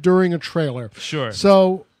said during a trailer. Sure.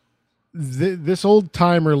 So this old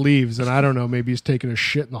timer leaves, and I don't know, maybe he's taking a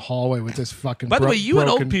shit in the hallway with this fucking. By the way, you and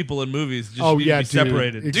broken... old people in movies just need to be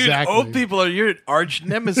separated. Exactly. Dude, old people are your arch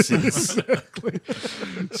nemesis. Exactly.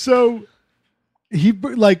 So he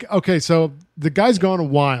so the guy's gone a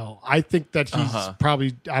while. I think that he's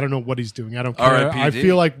probably, I don't know what he's doing. I don't care. R.I.P.D. I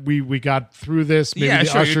feel like we got through this. Maybe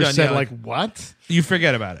the usher done, said like, what? You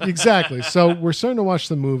forget about it. Exactly. So we're starting to watch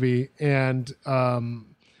the movie, and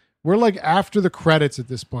we're like after the credits at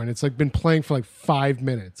this point. It's like been playing for like 5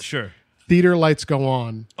 minutes. Sure. Theater lights go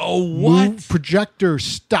on. Oh, what? Projector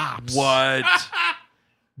stops. What?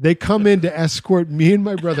 They come in to escort me and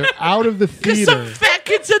my brother out of the theater. Some fat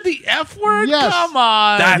kid said the F word? Yes. Come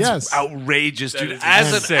on. That's outrageous, dude.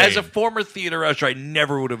 As a former theater usher, I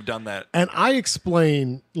never would have done that. And I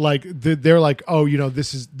explain, like, they're like, oh, you know,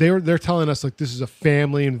 this is, they're telling us, like, this is a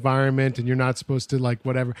family environment and you're not supposed to, like,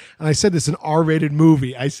 whatever. And I said, this is an R-rated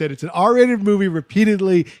movie. I said, it's an R-rated movie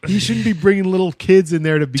repeatedly. He shouldn't be bringing little kids in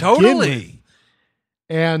there to begin with.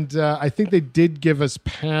 And I think they did give us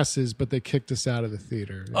passes, but they kicked us out of the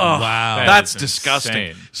theater. Oh, wow. That's That is disgusting.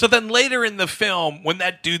 insane. So then later in the film, when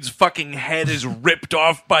that dude's fucking head is ripped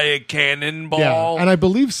off by a cannonball. Yeah, and I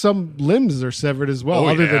believe some limbs are severed as well,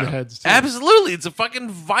 other than heads. Too. Absolutely. It's a fucking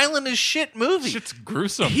violent as shit movie. Shit's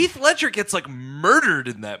gruesome. Heath Ledger gets like murdered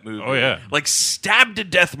in that movie. Oh, yeah. Like stabbed to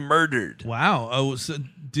death, murdered. Wow. Oh, so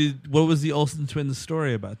what was the Olsen twins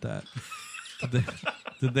story about that?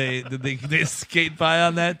 Did they skate by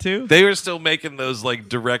on that too? They were still making those like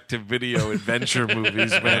direct-to-video adventure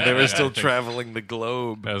movies, man. They were still traveling the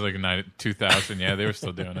globe. That was like 2000. Yeah, they were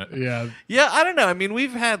still doing it. Yeah. I don't know. I mean,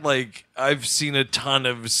 we've had like I've seen a ton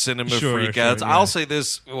of cinema Sure, freakouts. yeah. I'll say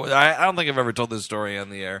this: I don't think I've ever told this story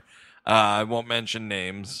on the air. I won't mention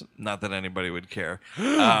names, not that anybody would care.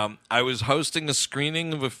 I was hosting a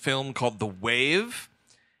screening of a film called The Wave.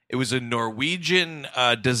 It was a Norwegian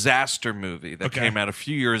disaster movie that came out a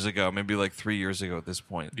few years ago, maybe like 3 years ago at this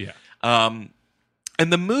point. Yeah.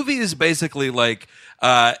 And the movie is basically like,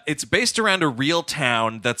 it's based around a real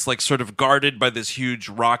town that's like sort of guarded by this huge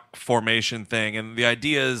rock formation thing. And the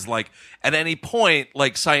idea is like, at any point,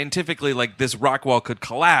 like scientifically, like this rock wall could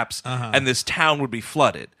collapse and this town would be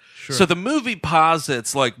flooded. Sure. So the movie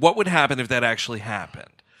posits like, what would happen if that actually happened?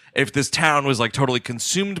 If this town was like totally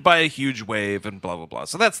consumed by a huge wave and blah, blah, blah.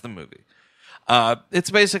 So that's the movie.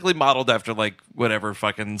 It's basically modeled after like whatever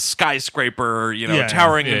fucking skyscraper,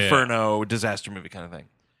 towering inferno disaster movie kind of thing.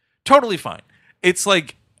 Totally fine. It's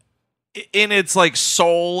like in its like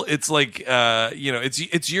soul, it's like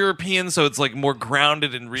it's European, so it's like more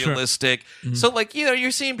grounded and realistic. Sure. Mm-hmm. So like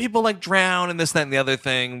you're seeing people like drown and this, that, and the other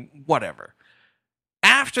thing. Whatever.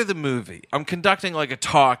 After the movie, I'm conducting like a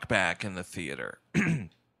talk back in the theater.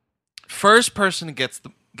 First person who gets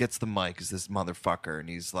the mic is this motherfucker, and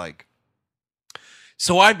he's like,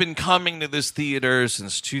 so I've been coming to this theater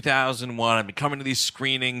since 2001. I've been coming to these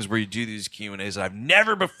screenings where you do these Q&As, and I've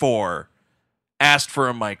never before asked for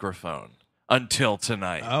a microphone until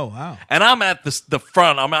tonight. Oh, wow. And I'm at the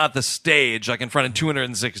front. I'm at the stage, like in front of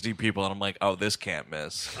 260 people, and I'm like, oh, this can't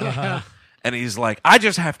miss. And he's like, I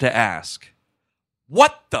just have to ask,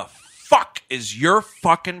 what the fuck is your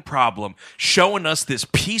fucking problem showing us this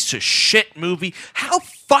piece of shit movie? How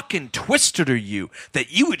fucking twisted are you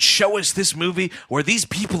that you would show us this movie where these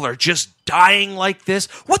people are just dying like this?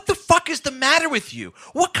 What the fuck is the matter with you?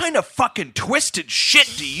 What kind of fucking twisted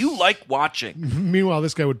shit do you like watching? Meanwhile,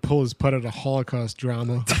 this guy would pull his putt at a Holocaust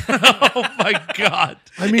drama. Oh my God.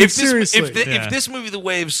 I mean, seriously. seriously. If this movie The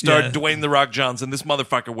Wave starred Dwayne The Rock Johnson, this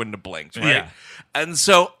motherfucker wouldn't have blinked, right? Yeah. And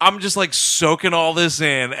so I'm just like soaking all this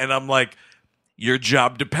in, and I'm like, your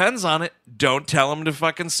job depends on it. Don't tell him to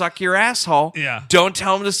fucking suck your asshole. Yeah. Don't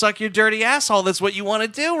tell him to suck your dirty asshole. That's what you want to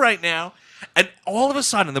do right now. And all of a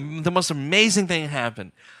sudden, the most amazing thing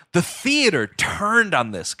happened. The theater turned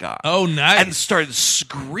on this guy. Oh, nice. And started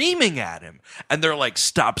screaming at him. And they're like,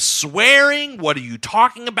 stop swearing. What are you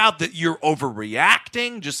talking about? That you're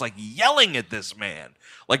overreacting? Just like yelling at this man.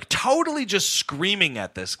 Like totally just screaming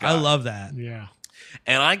at this guy. I love that. Yeah.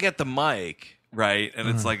 And I get the mic, right? And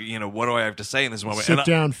it's like, what do I have to say in this moment? Sit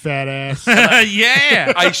down, fat ass.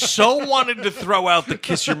 Yeah. I so wanted to throw out the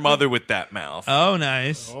kiss your mother with that mouth. Oh,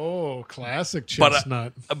 nice. Oh, classic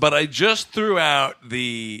chestnut. But I just threw out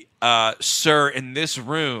the, sir, in this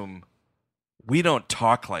room, we don't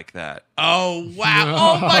talk like that. Oh,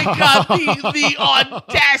 wow. Oh, my God. The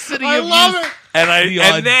audacity I of love you.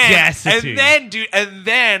 it. And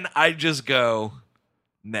then I just go,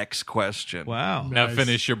 next question. Wow. Now Nice.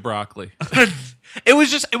 finish your broccoli. It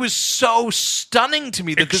was so stunning to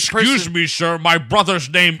me that this person. me, sir. My brother's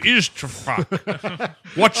name is Trafak.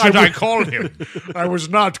 What should I call him? I was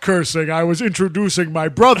not cursing. I was introducing my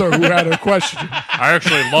brother who had a question. I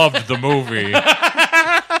actually loved the movie.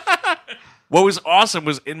 What was awesome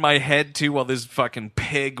was in my head too, while this fucking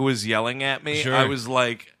pig was yelling at me. Sure. I was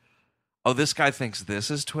like, "Oh, this guy thinks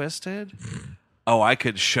this is twisted. Oh, I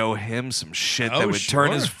could show him some shit that would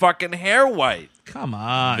turn his fucking hair white." Come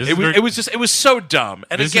on. It was so dumb.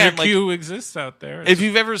 And again, like, Q exists out there. if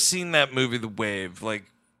you've ever seen that movie, The Wave, like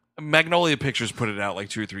Magnolia Pictures put it out like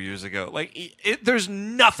 2 or 3 years ago. Like, there's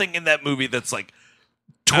nothing in that movie that's like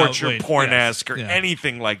torture porn-esque or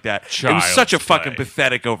anything like that. It was such a fucking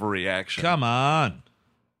pathetic overreaction. Come on.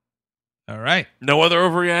 All right. No other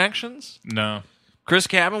overreactions? No. Chris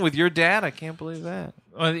Cabin with your dad? I can't believe that.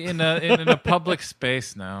 Well, in a public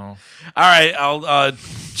space, no. All right, I'll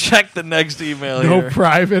check the next email No here.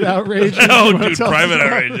 private outrage. Oh, dude, private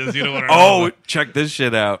outrages. You don't want to Oh, check this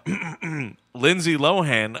shit out. Lindsay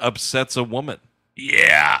Lohan upsets a woman.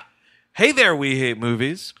 Yeah. Hey there, We Hate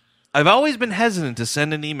Movies. I've always been hesitant to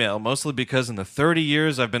send an email, mostly because in the 30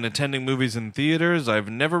 years I've been attending movies in theaters, I've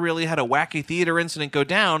never really had a wacky theater incident go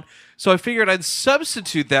down, so I figured I'd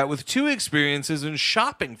substitute that with 2 experiences in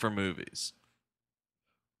shopping for movies.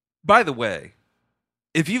 By the way,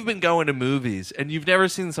 if you've been going to movies and you've never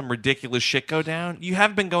seen some ridiculous shit go down, you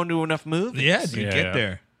haven't been going to enough movies. Yeah, dude, get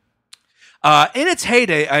there. In its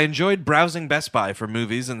heyday, I enjoyed browsing Best Buy for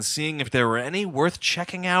movies and seeing if there were any worth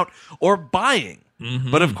checking out or buying.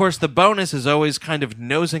 Mm-hmm. But of course, the bonus is always kind of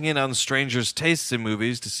nosing in on strangers' tastes in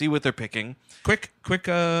movies to see what they're picking. Quick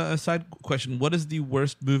side question. What is the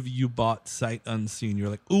worst movie you bought sight unseen? You're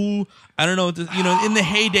like, ooh, I don't know what this, in the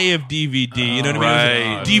heyday of DVD, you know what I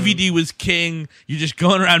mean? Right. DVD was king. You're just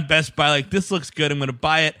going around Best Buy like, this looks good. I'm going to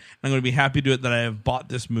buy it. And I'm going to be happy to do it that I have bought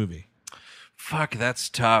this movie. Fuck, that's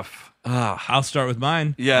tough. I'll start with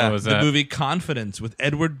mine. Yeah. What was The that? movie Confidence with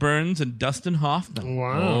Edward Burns and Dustin Hoffman.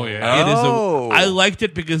 Wow. Oh yeah. It is Oh. I liked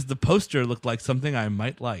it because the poster looked like something I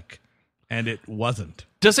might like, and it wasn't.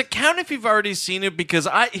 Does it count if you've already seen it? Because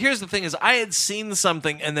here's the thing: is I had seen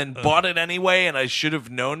something and then bought it anyway, and I should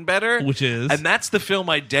have known better. Which is? and that's the film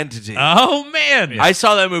Identity. Oh man! I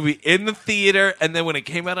saw that movie in the theater, and then when it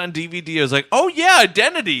came out on DVD, I was like, "Oh yeah,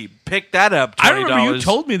 Identity!" Pick that up. $20. I remember you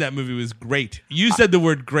told me that movie was great. You said the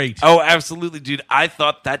word great. Oh, absolutely, dude! I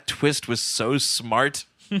thought that twist was so smart.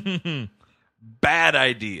 Bad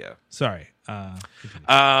idea. Sorry.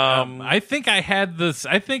 I think I had this.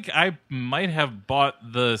 I think I might have bought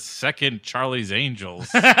the second Charlie's Angels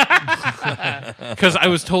because I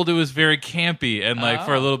was told it was very campy, and like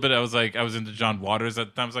for a little bit, I was into John Waters at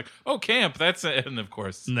the time. I was like, "Oh, camp, that's it." And of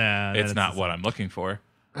course, Nah, it's that's- not what I'm looking for.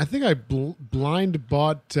 I think I blind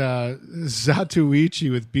bought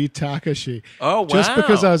Zatoichi with Beat Takashi. Oh, Just wow.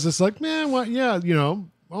 because I was just like, man, what? Yeah,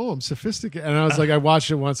 I'm sophisticated. And I was like, I watched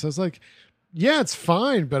it once. I was like, yeah, it's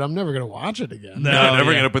fine, but I'm never going to watch it again. No, No,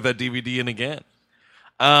 never yeah. going to put that DVD in again.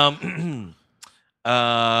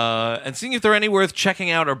 And seeing if they're any worth checking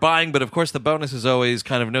out or buying, but of course the bonus is always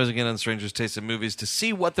kind of nosing in on strangers' tastes in movies to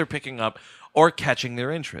see what they're picking up or catching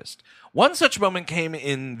their interest. One such moment came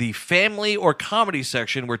in the family or comedy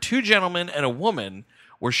section where two gentlemen and a woman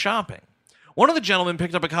were shopping. One of the gentlemen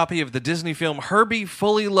picked up a copy of the Disney film Herbie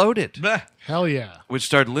Fully Loaded, Bleh. Hell yeah. which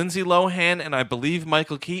starred Lindsay Lohan and I believe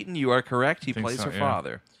Michael Keaton. You are correct. He plays so, her yeah.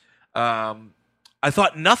 father. I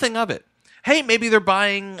thought nothing of it. Hey, maybe they're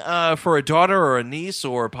buying for a daughter or a niece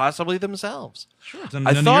or possibly themselves. It's none I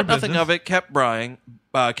of your thought nothing business. of it, kept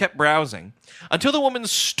browsing, until the woman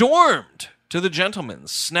stormed to the gentleman,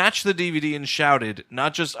 snatched the DVD and shouted,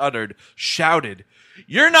 not just uttered, shouted,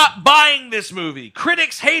 "You're not buying this movie.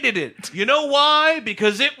 Critics hated it. You know why?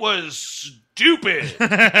 Because it was stupid."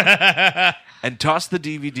 And tossed the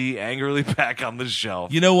DVD angrily back on the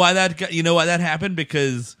shelf. You know why that happened?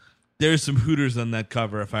 Because there's some Hooters on that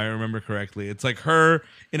cover, if I remember correctly. It's like her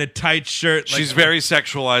in a tight shirt. Like, She's very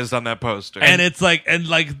sexualized on that poster. and it's like,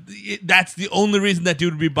 that's the only reason that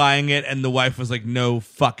dude would be buying it. And the wife was like, "No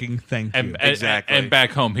fucking thank you." And Exactly. And back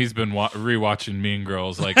home, he's been rewatching Mean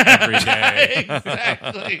Girls like every day.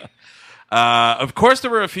 Exactly. Of course, there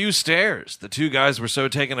were a few stares. The two guys were so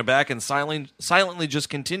taken aback and silently just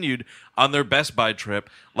continued on their Best Buy trip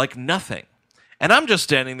like nothing. And I'm just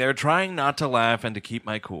standing there trying not to laugh and to keep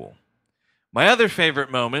my cool. My other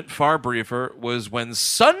favorite moment, far briefer, was when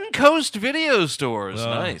Suncoast Video Stores,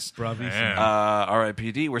 nice, Bravissimo.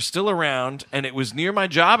 RIPD, were still around, and it was near my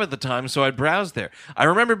job at the time, so I'd browse there. I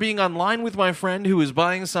remember being online with my friend who was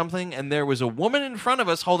buying something, and there was a woman in front of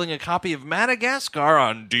us holding a copy of Madagascar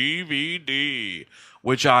on DVD,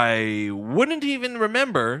 which I wouldn't even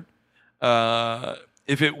remember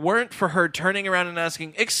if it weren't for her turning around and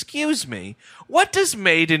asking, "Excuse me, what does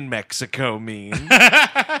made in Mexico mean?"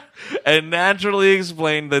 And naturally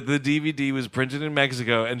explained that the DVD was printed in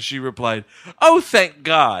Mexico, and she replied, "Oh, thank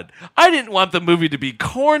God. I didn't want the movie to be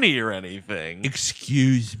corny or anything."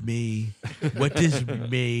 Excuse me, what does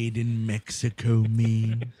made in Mexico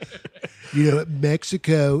mean? You know,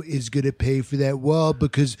 Mexico is going to pay for that wall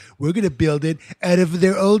because we're going to build it out of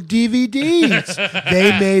their old DVDs.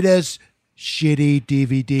 They made us shitty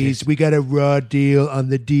DVDs. We got a raw deal on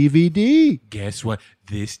the DVD. Guess what?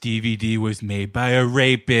 This DVD was made by a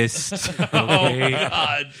rapist.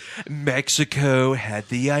 Okay? Mexico had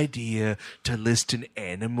the idea to list an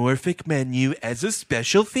anamorphic menu as a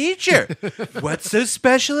special feature. What's so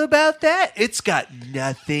special about that? It's got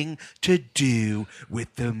nothing to do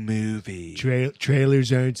with the movie.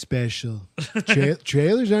 Trailers aren't special.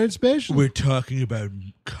 Trailers aren't special. We're talking about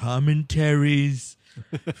commentaries,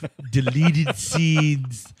 deleted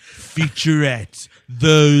scenes, featurettes.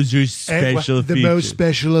 Those are special the features. most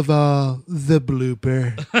special of all, the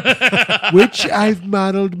blooper, which I've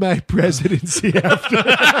modeled my presidency after.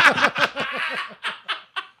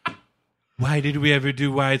 Why did we ever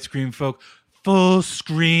do widescreen, folk? Full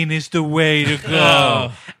screen is the way to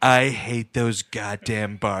go. I hate those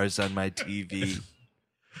goddamn bars on my TV.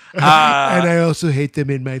 And I also hate them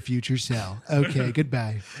in my future cell. Okay,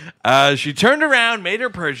 goodbye. She turned around, made her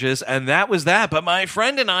purchase, and that was that. But my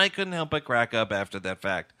friend and I couldn't help but crack up after that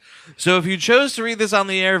fact. So if you chose to read this on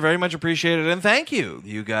the air, very much appreciated, and thank you.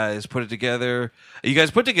 You guys put together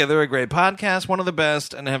a great podcast, one of the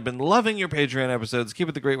best, and have been loving your Patreon episodes. Keep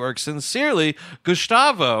up the great work. Sincerely,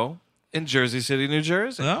 Gustavo in Jersey City, New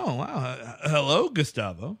Jersey. Oh, wow. Hello,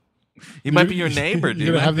 Gustavo. He might be your neighbor, You dude.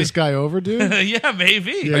 gonna have this guy over, dude? Yeah,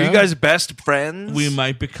 maybe. Yeah. Are you guys best friends? We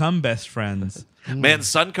might become best friends. Man,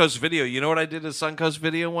 Suncoast Video. You know what I did at Suncoast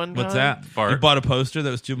Video one time? What's that? Fart. You bought a poster that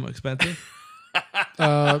was too expensive?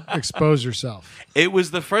 Expose yourself. It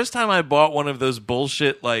was the first time I bought one of those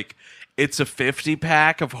bullshit, like, it's a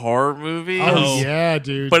 50-pack of horror movies. Oh, yeah,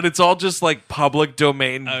 dude. But it's all just like public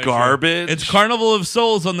domain garbage. It's Carnival of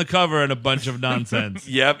Souls on the cover and a bunch of nonsense.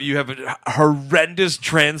 Yep, you have horrendous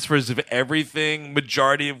transfers of everything,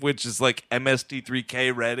 majority of which is like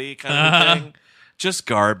MST3K ready kind of thing. Just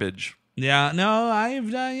garbage. Yeah,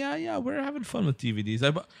 no, we're having fun with DVDs.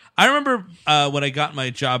 I remember when I got my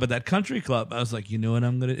job at that country club, I was like, you know what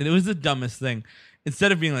I'm gonna. And it was the dumbest thing.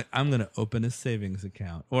 Instead of being like, I'm gonna open a savings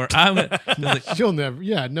account, or I'm gonna, like, You'll never.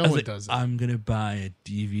 Yeah, no one like, does it. I'm gonna buy a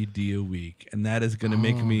DVD a week, and that is gonna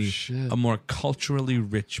make me shit. a more culturally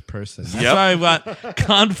rich person. That's Yep. why I've got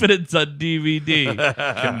confidence on DVD.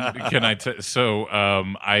 Can I? So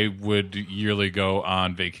I would yearly go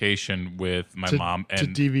on vacation with my mom to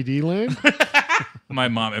and DVD land. my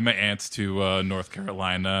mom and my aunts to North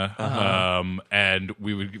Carolina, and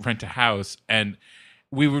we would rent a house, and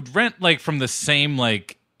we would rent like from the same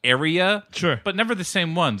like area, Sure. but never the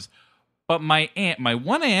same ones. But my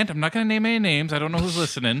one aunt, I'm not going to name any names. I don't know who's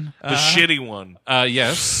listening. The shitty one.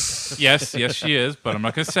 Yes, she is, but I'm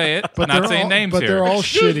not going to say it. But not they're saying all- names but here. they're all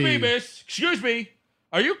Excuse shitty. me, miss. Excuse me.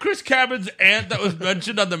 Are you Chris Cabin's aunt that was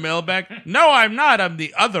mentioned on the mailbag? No, I'm not. I'm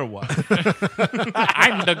the other one.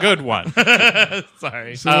 I'm the good one.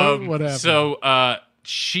 Sorry. So what happened? So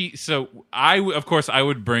of course I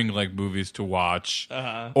would bring like movies to watch,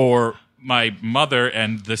 or my mother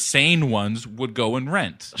and the sane ones would go and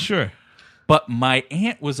rent. Sure. But my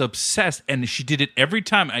aunt was obsessed, and she did it every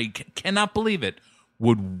time. I cannot believe it.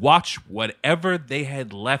 Would watch whatever they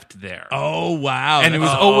had left there. Oh, wow. And it was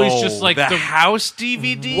always just like the house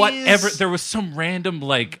DVDs. whatever. There was some random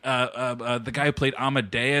like the guy who played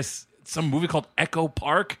Amadeus, some movie called Echo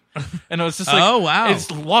Park, and it was just like, Oh, wow. it's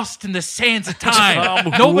lost in the sands of time.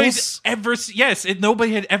 Nobody's ever,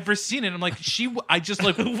 nobody had ever seen it. I'm like, I just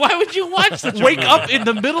like, Why would you watch such a wake movie? up in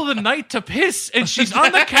the middle of the night to piss, and she's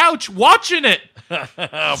on the couch watching it.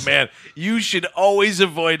 Oh man, you should always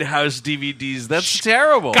avoid house DVDs. That's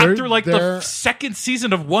terrible. Got through like the they're- second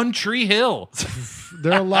season of One Tree Hill.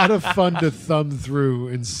 They're a lot of fun to thumb through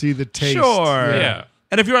and see the taste. Sure. Yeah.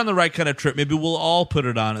 And if you're on the right kind of trip, maybe we'll all put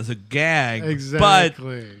it on as a gag.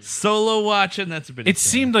 Exactly. But solo watching, that's a bit. It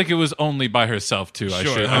seemed like it was only by herself too. I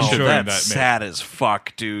Sure. should I'm bring sure. that. That's Maybe. sad as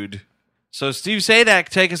fuck, dude. So Steve Sadak,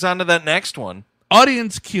 take us on to that next one.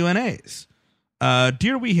 audience Q&As.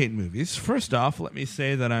 Dear We Hate Movies, first off, let me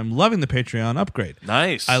say that I'm loving the Patreon upgrade.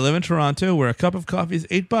 Nice. I live in Toronto, where a cup of coffee is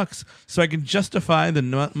 $8, so I can justify the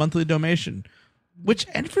monthly donation, which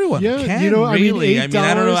everyone Yeah, can. you know, I mean, really. I $8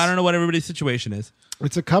 don't know what everybody's situation is.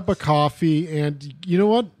 It's a cup of coffee, and you know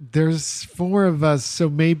what? There's 4 of us, so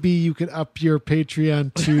maybe you could up your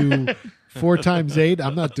Patreon to 4 times 8.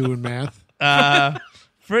 I'm not doing math.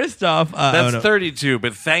 First off, That's 32,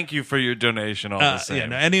 but thank you for your donation all the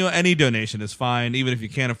same. Yeah, no, any donation is fine. Even if you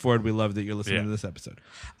can't afford, we love that you're listening to this episode.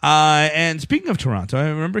 And speaking of Toronto, I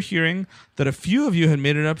remember hearing that a few of you had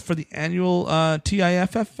made it up for the annual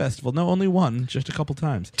TIFF festival. No, only one, just a couple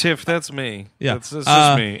times. Tiff, that's me. Yeah. That's just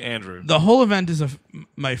me, Andrew. The whole event is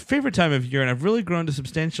my favorite time of year, and I've really grown to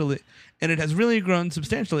substantially. And it has really grown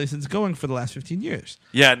substantially since going for the last 15 years.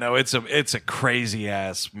 Yeah, no, it's a crazy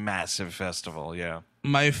ass massive festival. Yeah.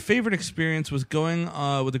 My favorite experience was going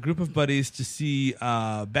with a group of buddies to see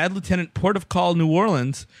Bad Lieutenant Port of Call, New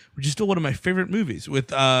Orleans, which is still one of my favorite movies,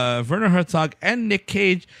 with Werner Herzog and Nick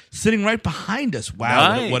Cage sitting right behind us.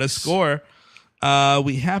 Wow, Nice. what a score.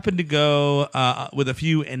 We happened to go with a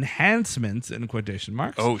few enhancements, in quotation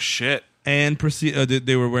marks. Oh shit. And proceed.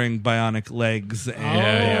 They were wearing bionic legs.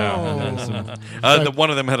 And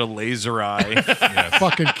One of them had a laser eye.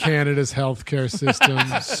 Fucking Canada's healthcare system.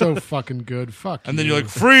 So fucking good. Fuck And then you. you're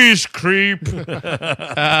like, freeze, creep. We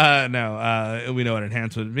know what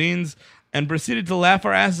enhancement means. And proceeded to laugh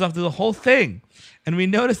our asses off through the whole thing. And we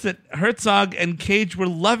noticed that Herzog and Cage were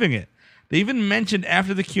loving it. They even mentioned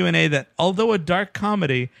after the Q&A that although a dark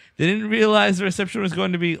comedy, they didn't realize the reception was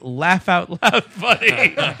going to be laugh out loud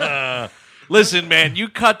funny. Listen, man, you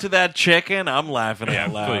cut to that chicken, I'm laughing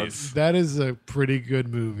out loud. Please. That is a pretty good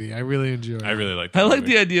movie. I really enjoy it. I really like I that. like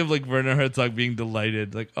movie. the idea of like Werner Herzog being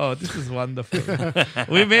delighted. Like, oh, this is wonderful.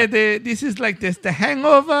 We made this is like this, The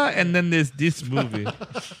Hangover, and then there's this movie.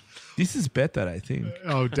 This is better, I think.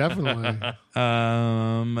 Oh, definitely.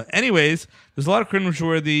 Anyways, there's a lot of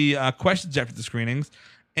cringeworthy questions after the screenings,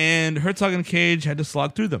 and Herzog and Cage had to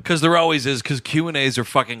slog through them. Because there always is, because Q&As are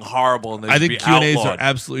fucking horrible and they I should think be Q&As outlawed. are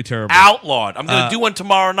absolutely terrible. Outlawed. I'm going to do one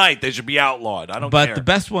tomorrow night. They should be outlawed. I don't care. But the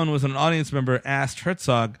best one was an audience member asked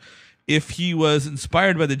Herzog if he was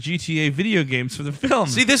inspired by the GTA video games for the film.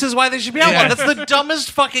 See, this is why they should be outlawed. That's the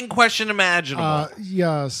dumbest fucking question imaginable.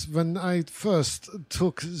 Yes, when I first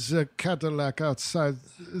took the Cadillac outside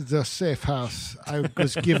the safe house, I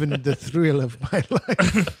was given the thrill of my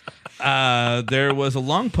life. There was a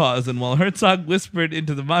long pause, and while Herzog whispered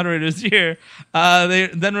into the moderator's ear, they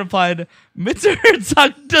then replied, Mr.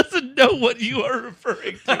 Herzog doesn't know what you are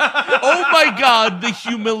referring to. Oh my God, the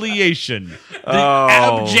humiliation. The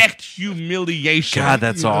abject humiliation. God,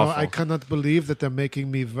 that's awful. I cannot believe that they're making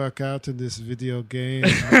me work out in this video game.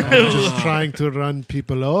 I'm just trying to run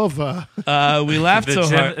people over. We laughed so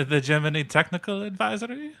hard. The Gemini Technical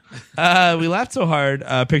Advisory? We laughed so hard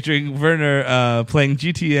picturing Werner playing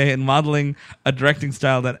GTA and modeling a directing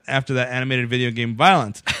style that after that animated video game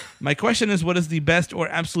violence. My question is, what is the best or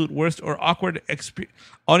absolute worst or awkward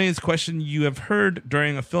audience question you have heard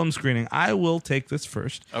during a film screening? I will take this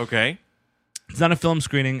first. Okay. It's not a film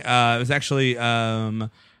screening. It was actually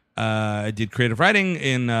I did creative writing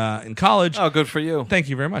in college. Oh, good for you. Thank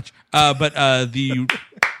you very much. But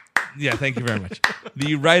yeah, thank you very much.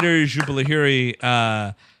 The writer Jubal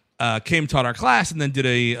Lahiri came, taught our class, and then did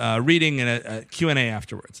a reading and a Q&A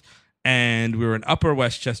afterwards. And we were in Upper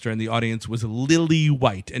Westchester, and the audience was lily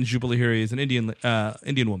white. And Jubal Lahiri is an Indian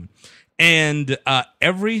woman. And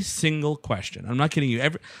every single question, I'm not kidding you.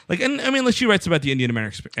 Unless she writes about the Indian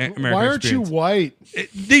American experience. Why aren't you white?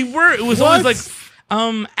 It was always like,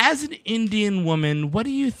 as an Indian woman, what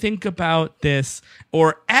do you think about this?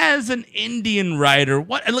 Or as an Indian writer,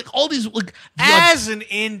 what? And like all these, like, as an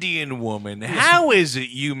Indian woman, how is it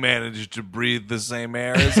you managed to breathe the same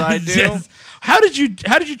air as I do? Yes. How did you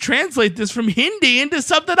translate this from Hindi into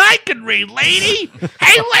something I can read, lady?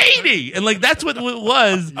 Hey, lady! And like that's what it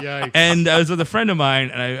was. Yikes. And I was with a friend of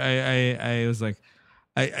mine, and I was like,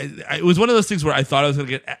 it was one of those things where I thought I was going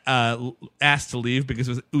to get asked to leave because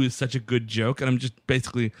it was such a good joke, and I'm just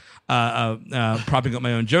basically propping up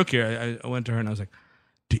my own joke here. I went to her and I was like,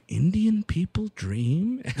 do Indian people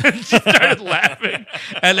dream? And she started laughing,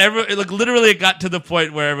 and literally it got to the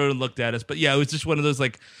point where everyone looked at us. But yeah, it was just one of those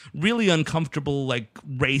like really uncomfortable, like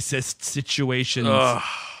racist situations. Ugh,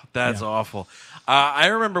 that's awful. I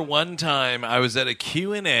remember one time I was at a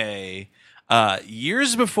Q&A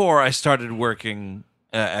years before I started working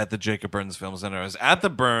at the Jacob Burns Film Center. I was at the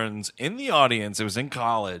Burns in the audience. It was in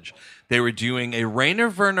college. They were doing a Rainer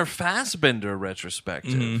Werner Fassbinder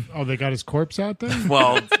retrospective. Mm-hmm. Oh, they got his corpse out there?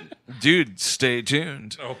 Well, dude, stay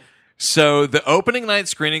tuned. Oh. So the opening night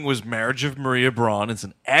screening was Marriage of Maria Braun. It's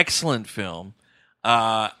an excellent film.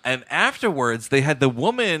 And afterwards, they had the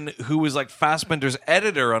woman who was like Fassbinder's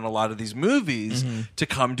editor on a lot of these movies to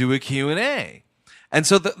come do a Q&A. And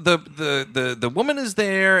so the woman is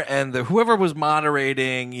there, and whoever was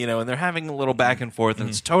moderating, and they're having a little back and forth, and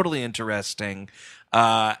it's totally interesting.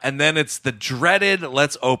 And then it's the dreaded,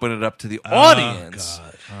 let's open it up to the audience.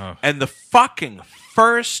 Oh. And the fucking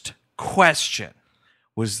first question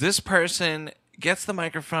was, this person gets the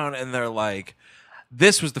microphone, and they're like,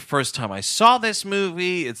 this was the first time I saw this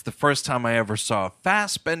movie. It's the first time I ever saw a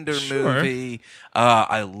Fassbinder movie.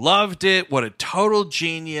 I loved it. What a total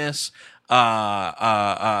genius.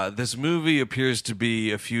 This movie appears to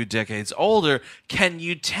be a few decades older. Can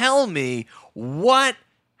you tell me what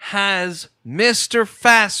has Mr.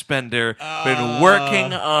 Fassbinder been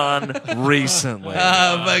working on recently?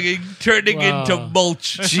 Fucking turning into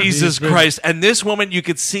mulch. Jesus Christ. And this woman, you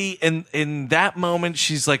could see in that moment,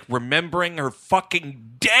 she's like remembering her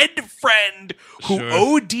fucking dead friend who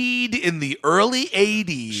OD'd in the early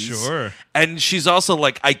 80s. Sure. And she's also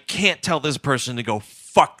like, I can't tell this person to go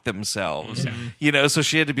fuck themselves. So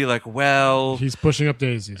she had to be like, well, He's pushing up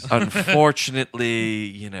daisies.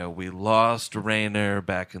 unfortunately, we lost Rainer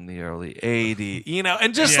back in the early 80s,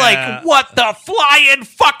 and just like, what the flying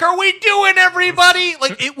fuck are we doing, everybody?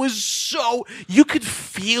 Like, it was so, you could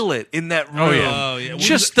feel it in that room. Oh, yeah.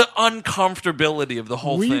 Just the uncomfortability of the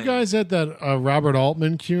whole Were thing. you guys at that Robert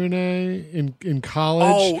Altman Q&A in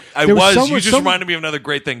college? Oh, I There was. someone- You just reminded me of another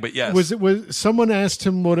great thing, but yes. Was someone asked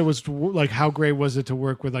him what it was like? How great was it to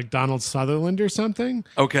work with like Donald Sutherland or something?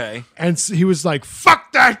 Okay. And he was like,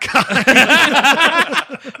 "Fuck that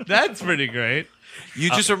guy." That's pretty great. You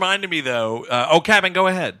just reminded me, though. Cabin, go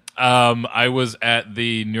ahead. I was at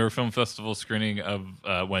the New York Film Festival screening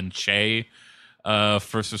of when Che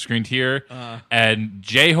first was screened here, and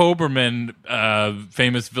Jay Hoberman,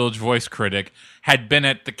 famous Village Voice critic, had been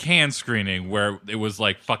at the Cannes screening where it was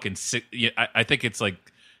like fucking I think it's like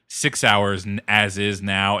 6 hours as is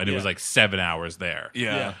now, and it was like 7 hours there.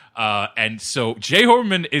 Yeah. And so Jay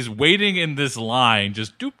Horman is waiting in this line,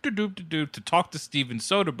 just doop to talk to Steven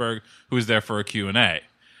Soderbergh, who is there for a Q&A.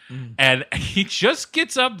 And he just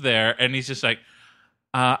gets up there, and he's just like,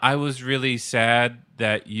 I was really sad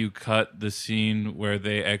that you cut the scene where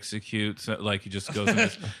they execute. So, like, he just goes in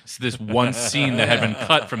this one scene that had been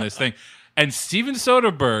cut from this thing. And Steven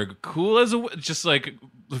Soderbergh, cool as just like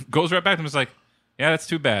goes right back to him. Is like, yeah, that's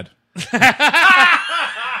too bad.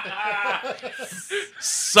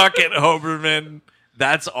 Suck it, Hoberman.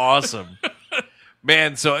 That's awesome.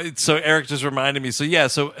 Man, so Eric just reminded me. So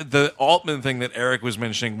the Altman thing that Eric was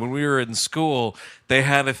mentioning, when we were in school, they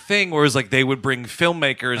had a thing where it was like they would bring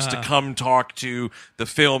filmmakers to come talk to the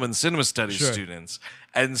film and cinema studies students.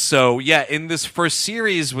 And so, in this first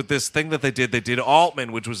series with this thing that they did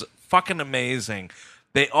Altman, which was fucking amazing.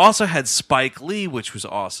 They also had Spike Lee, which was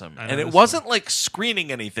awesome. And it wasn't like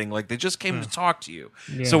screening anything. Like, they just came to talk to you.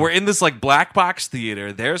 Yeah. So we're in this like black box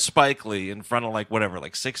theater. There's Spike Lee in front of like whatever,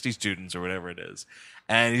 like 60 students or whatever it is.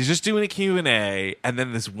 And he's just doing a Q&A. And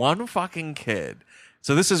then this one fucking kid.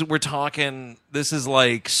 So this is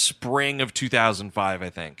like spring of 2005, I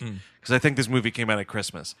think. Because I think this movie came out at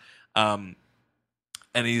Christmas. And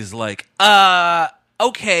he's like,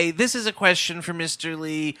 okay, this is a question for Mr.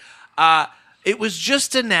 Lee. It was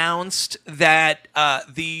just announced that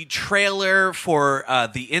the trailer for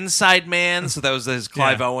The Inside Man, so that was his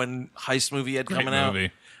Clive Owen heist movie had coming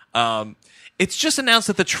out. It's just announced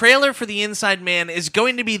that the trailer for The Inside Man is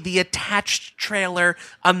going to be the attached trailer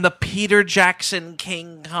on the Peter Jackson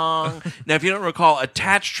King Kong. Now, if you don't recall,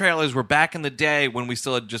 attached trailers were back in the day when we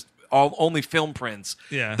still had just only film prints.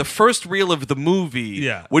 Yeah. The first reel of the movie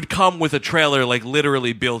would come with a trailer like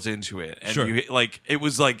literally built into it. And it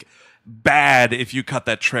was like bad if you cut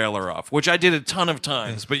that trailer off, which I did a ton of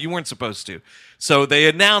times, but you weren't supposed to. So they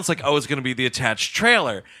announced like, oh, it's going to be the attached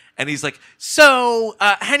trailer. And he's like, so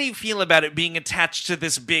how do you feel about it being attached to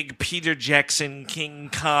this big Peter Jackson King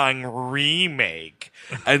Kong remake?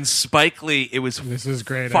 And Spike Lee, this is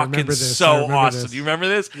great. Fucking so awesome. Do you remember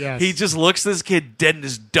this? Yes. He just looks this kid dead in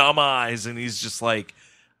his dumb eyes, and he's just like,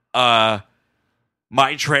 my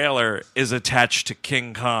trailer is attached to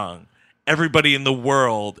King Kong. Everybody in the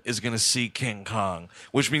world is going to see King Kong,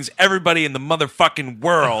 which means everybody in the motherfucking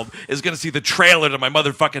world is going to see the trailer to my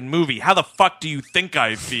motherfucking movie. How the fuck do you think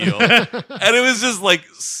I feel? And it was just like,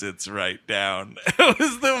 sits right down. It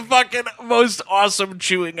was the fucking most awesome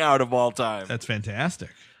chewing out of all time. That's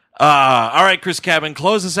fantastic. All right, Chris Cabin,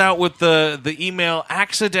 close us out with the email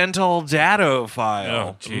accidental data file.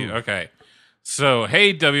 Oh, gee, okay. So,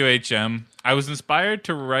 hey, WHM. I was inspired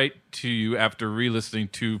to write to you after re-listening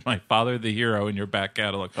to My Father the Hero in your back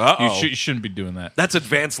catalog. You shouldn't be doing that. That's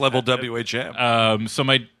advanced level WHM.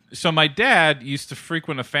 So my dad used to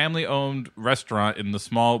frequent a family-owned restaurant in the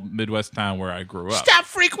small Midwest town where I grew up. Stop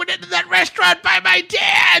frequenting that restaurant by my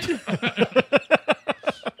dad!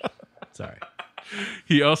 Sorry.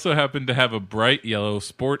 He also happened to have a bright yellow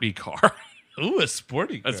sporty car. Ooh, a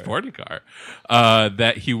sporty car. A sporty car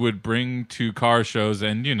that he would bring to car shows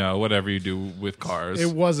and, whatever you do with cars.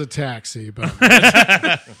 It was a taxi, but...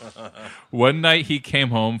 One night he came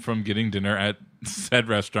home from getting dinner at said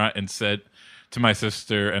restaurant and said to my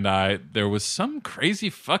sister and I, there was some crazy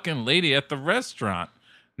fucking lady at the restaurant.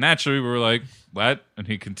 Naturally, we were like, what? And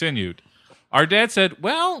he continued. Our dad said,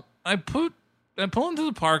 well, I pull into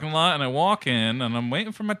the parking lot and I walk in and I'm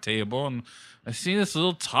waiting for my table and I see this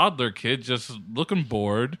little toddler kid just looking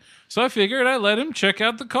bored. So I figured I'd let him check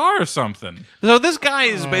out the car or something. So this guy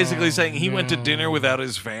is basically saying he went to dinner without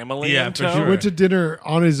his family. Yeah, for sure. He went to dinner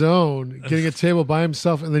on his own, getting a table by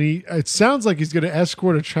himself, and then it sounds like he's going to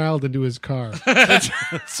escort a child into his car.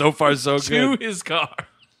 So far, so good. To his car.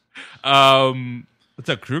 That's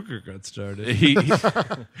how Kruger got started.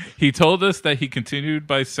 He told us that he continued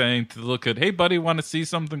by saying to the little kid, hey, buddy, want to see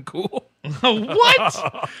something cool?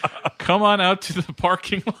 What? Come on out to the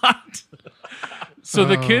parking lot. So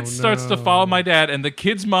the kid starts to follow my dad, and the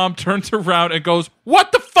kid's mom turns around and goes,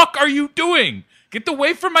 what the fuck are you doing? Get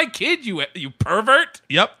away from my kid, you pervert.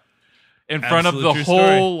 Yep. In front of the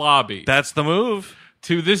whole lobby. That's the move.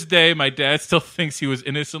 To this day, my dad still thinks he was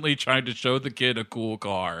innocently trying to show the kid a cool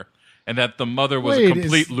car. And that the mother was a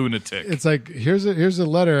complete lunatic. It's like, here's a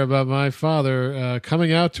letter about my father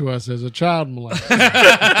coming out to us as a child molester.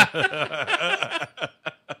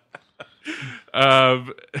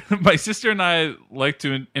 My sister and I like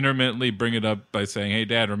to intermittently bring it up by saying, hey,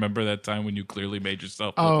 Dad, remember that time when you clearly made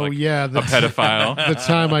yourself look like a pedophile? The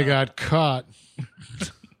time I got caught.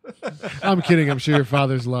 I'm kidding. I'm sure your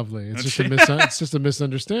father's lovely. It's just a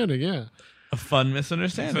misunderstanding, yeah. A fun It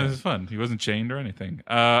misunderstanding. was fun. He wasn't chained or anything.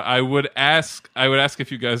 I would ask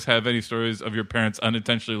if you guys have any stories of your parents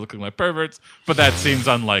unintentionally looking like perverts, but that seems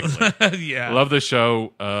unlikely. Yeah. Love the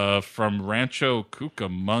show. From Rancho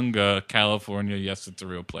Cucamonga, California. Yes, it's a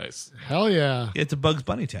real place. Hell yeah. It's a Bugs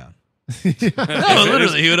Bunny town. No,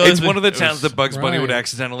 literally, he would always it's one of the it towns was- that Bugs Bunny would Right.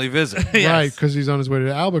 accidentally visit. Yes. Right, because he's on his way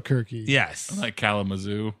to Albuquerque. Yes. Like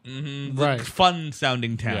Kalamazoo. Right. Fun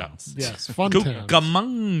sounding towns. Yes, fun towns.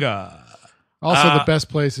 Cucamonga. Also, the best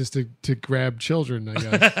place is to grab children, I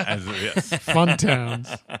guess. Yes, Fun towns.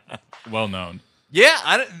 well known.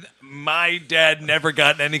 Yeah, my dad never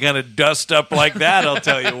got any kind of dust up like that, I'll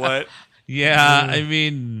tell you what. Yeah, I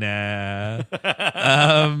mean, nah.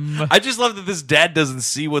 I just love that this dad doesn't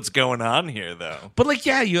see what's going on here, though. But like,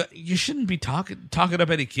 yeah, you shouldn't be talking up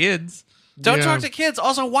any kids. Don't Yeah. talk to kids.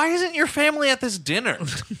 Also, why isn't your family at this dinner?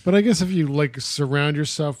 But I guess if you like surround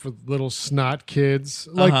yourself with little snot kids,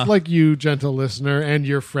 like you, gentle listener, and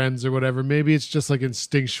your friends or whatever, maybe it's just like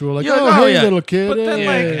instinctual, like, You're like, oh, oh, hey, yeah. little kid. But then,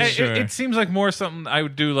 hey. like, sure. it seems like more something I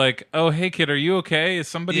would do. Like, oh, hey, kid, are you okay? Is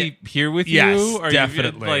somebody here with Yes, you? Are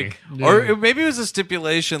definitely. You, like, Yeah. Or maybe it was a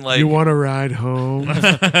stipulation, like, You want to ride home?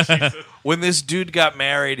 when this dude got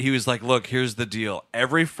married, he was like, look, here's the deal.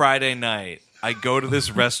 Every Friday night, I go to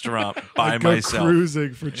this restaurant by Go myself.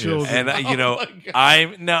 cruising for children. And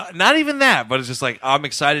I'm not even that, but it's just like I'm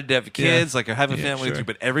excited to have kids, like I have a family with you.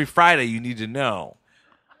 But every Friday, you need to know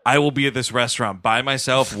I will be at this restaurant by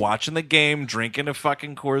myself, watching the game, drinking a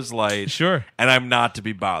fucking Coors Light, Sure. and I'm not to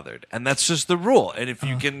be bothered. And that's just the rule. And if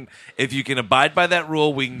you can abide by that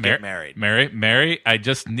rule, we can get married. Mary, I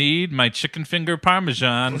just need my chicken finger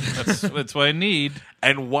parmesan. That's what I need.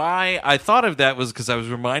 And why I thought of that was because I was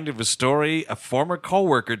reminded of a story a former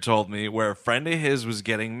coworker told me where a friend of his was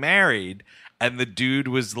getting married. And the dude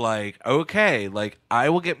was like, okay, like I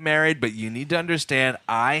will get married, but you need to understand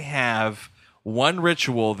I have one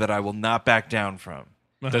ritual that I will not back down from.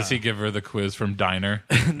 Does he give her the quiz from Diner?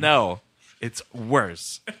 No, it's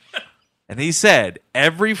worse. And he said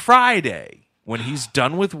every Friday when he's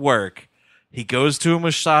done with work, he goes to a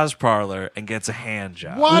massage parlor and gets a hand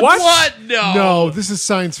job. What? No. No, this is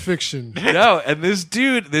science fiction. No, and this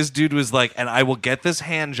dude was like, and I will get this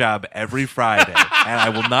hand job every Friday, and I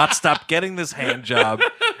will not stop getting this hand job.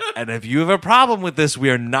 And if you have a problem with this, we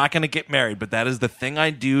are not going to get married. But that is the thing I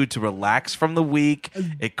do to relax from the week.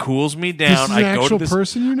 It cools me down. This is an I go actual to this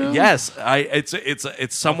person you know? Yes,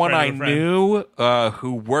 it's someone I friend of a knew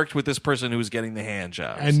who worked with this person who was getting the hand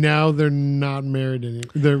jobs. And now they're not married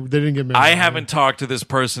anymore. They didn't get married. I haven't talked to this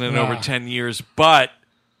person in over 10 years, but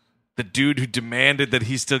the dude who demanded that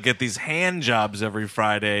he still get these hand jobs every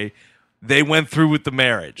Friday, they went through with the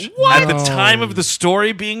marriage. At the time of the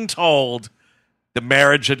story being told, the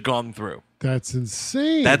marriage had gone through. That's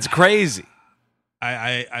insane. That's crazy.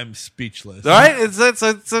 I'm speechless. All right?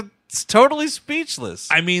 It's totally speechless.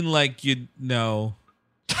 I mean, like, you know.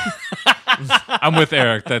 I'm with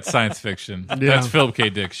Eric. That's science fiction. That's Philip K.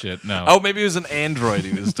 Dick shit. No. Oh, maybe it was an android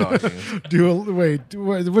he was talking.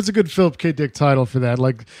 What's a good Philip K. Dick title for that?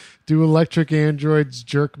 Like, do electric androids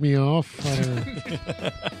jerk me off? I don't know.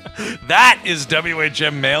 That is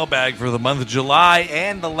WHM Mailbag for the month of July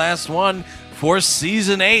and the last one for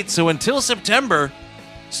Season 8. So until September,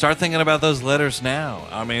 start thinking about those letters now.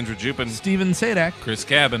 I'm Andrew Jupin. Steven Sadak. Chris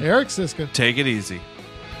Cabin. Eric Siska. Take it easy.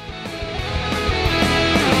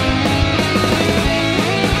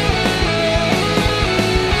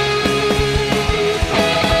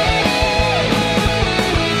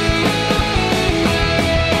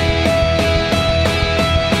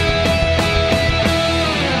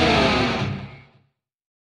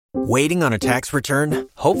 Waiting on a tax return?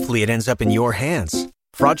 Hopefully it ends up in your hands.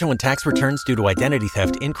 Fraudulent tax returns due to identity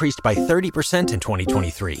theft increased by 30% in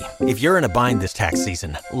 2023. If you're in a bind this tax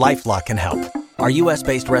season, LifeLock can help. Our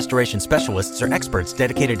U.S.-based restoration specialists are experts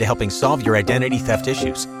dedicated to helping solve your identity theft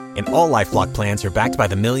issues. And all LifeLock plans are backed by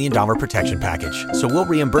the $1 Million Protection Package. So we'll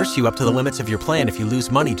reimburse you up to the limits of your plan if you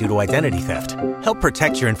lose money due to identity theft. Help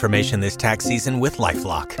protect your information this tax season with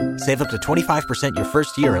LifeLock. Save up to 25% your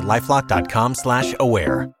first year at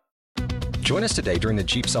LifeLock.com/aware. Join us today during the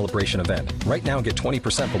Jeep Celebration event. Right now, get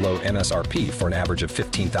 20% below MSRP for an average of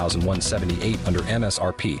 $15,178 under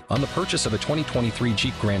MSRP on the purchase of a 2023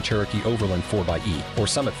 Jeep Grand Cherokee Overland 4xE or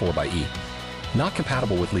Summit 4xE. Not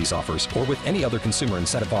compatible with lease offers or with any other consumer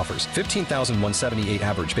incentive offers. $15,178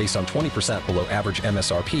 average based on 20% below average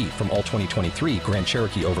MSRP from all 2023 Grand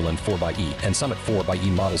Cherokee Overland 4xE and Summit 4xE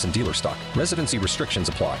models in dealer stock. Residency restrictions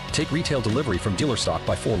apply. Take retail delivery from dealer stock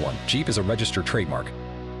by 4/1. Jeep is a registered trademark.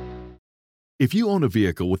 If you own a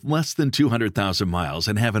vehicle with less than 200,000 miles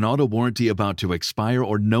and have an auto warranty about to expire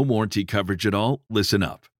or no warranty coverage at all, listen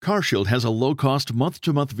up. CarShield has a low-cost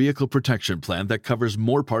month-to-month vehicle protection plan that covers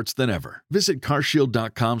more parts than ever. Visit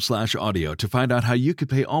carshield.com/audio to find out how you could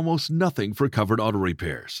pay almost nothing for covered auto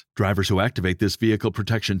repairs. Drivers who activate this vehicle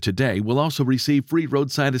protection today will also receive free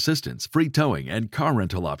roadside assistance, free towing, and car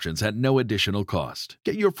rental options at no additional cost.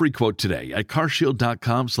 Get your free quote today at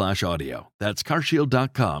carshield.com/audio. That's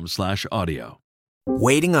carshield.com/audio.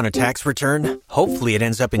 Waiting on a tax return? Hopefully it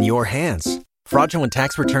ends up in your hands. Fraudulent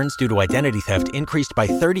tax returns due to identity theft increased by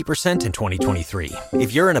 30% in 2023.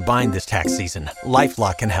 If you're in a bind this tax season,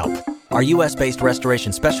 LifeLock can help. Our U.S.-based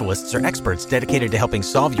restoration specialists are experts dedicated to helping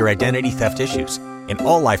solve your identity theft issues. And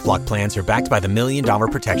all LifeLock plans are backed by the $1 Million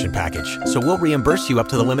Protection Package. So we'll reimburse you up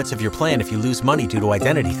to the limits of your plan if you lose money due to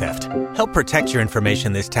identity theft. Help protect your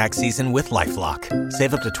information this tax season with LifeLock.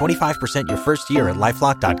 Save up to 25% your first year at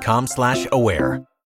LifeLock.com/aware.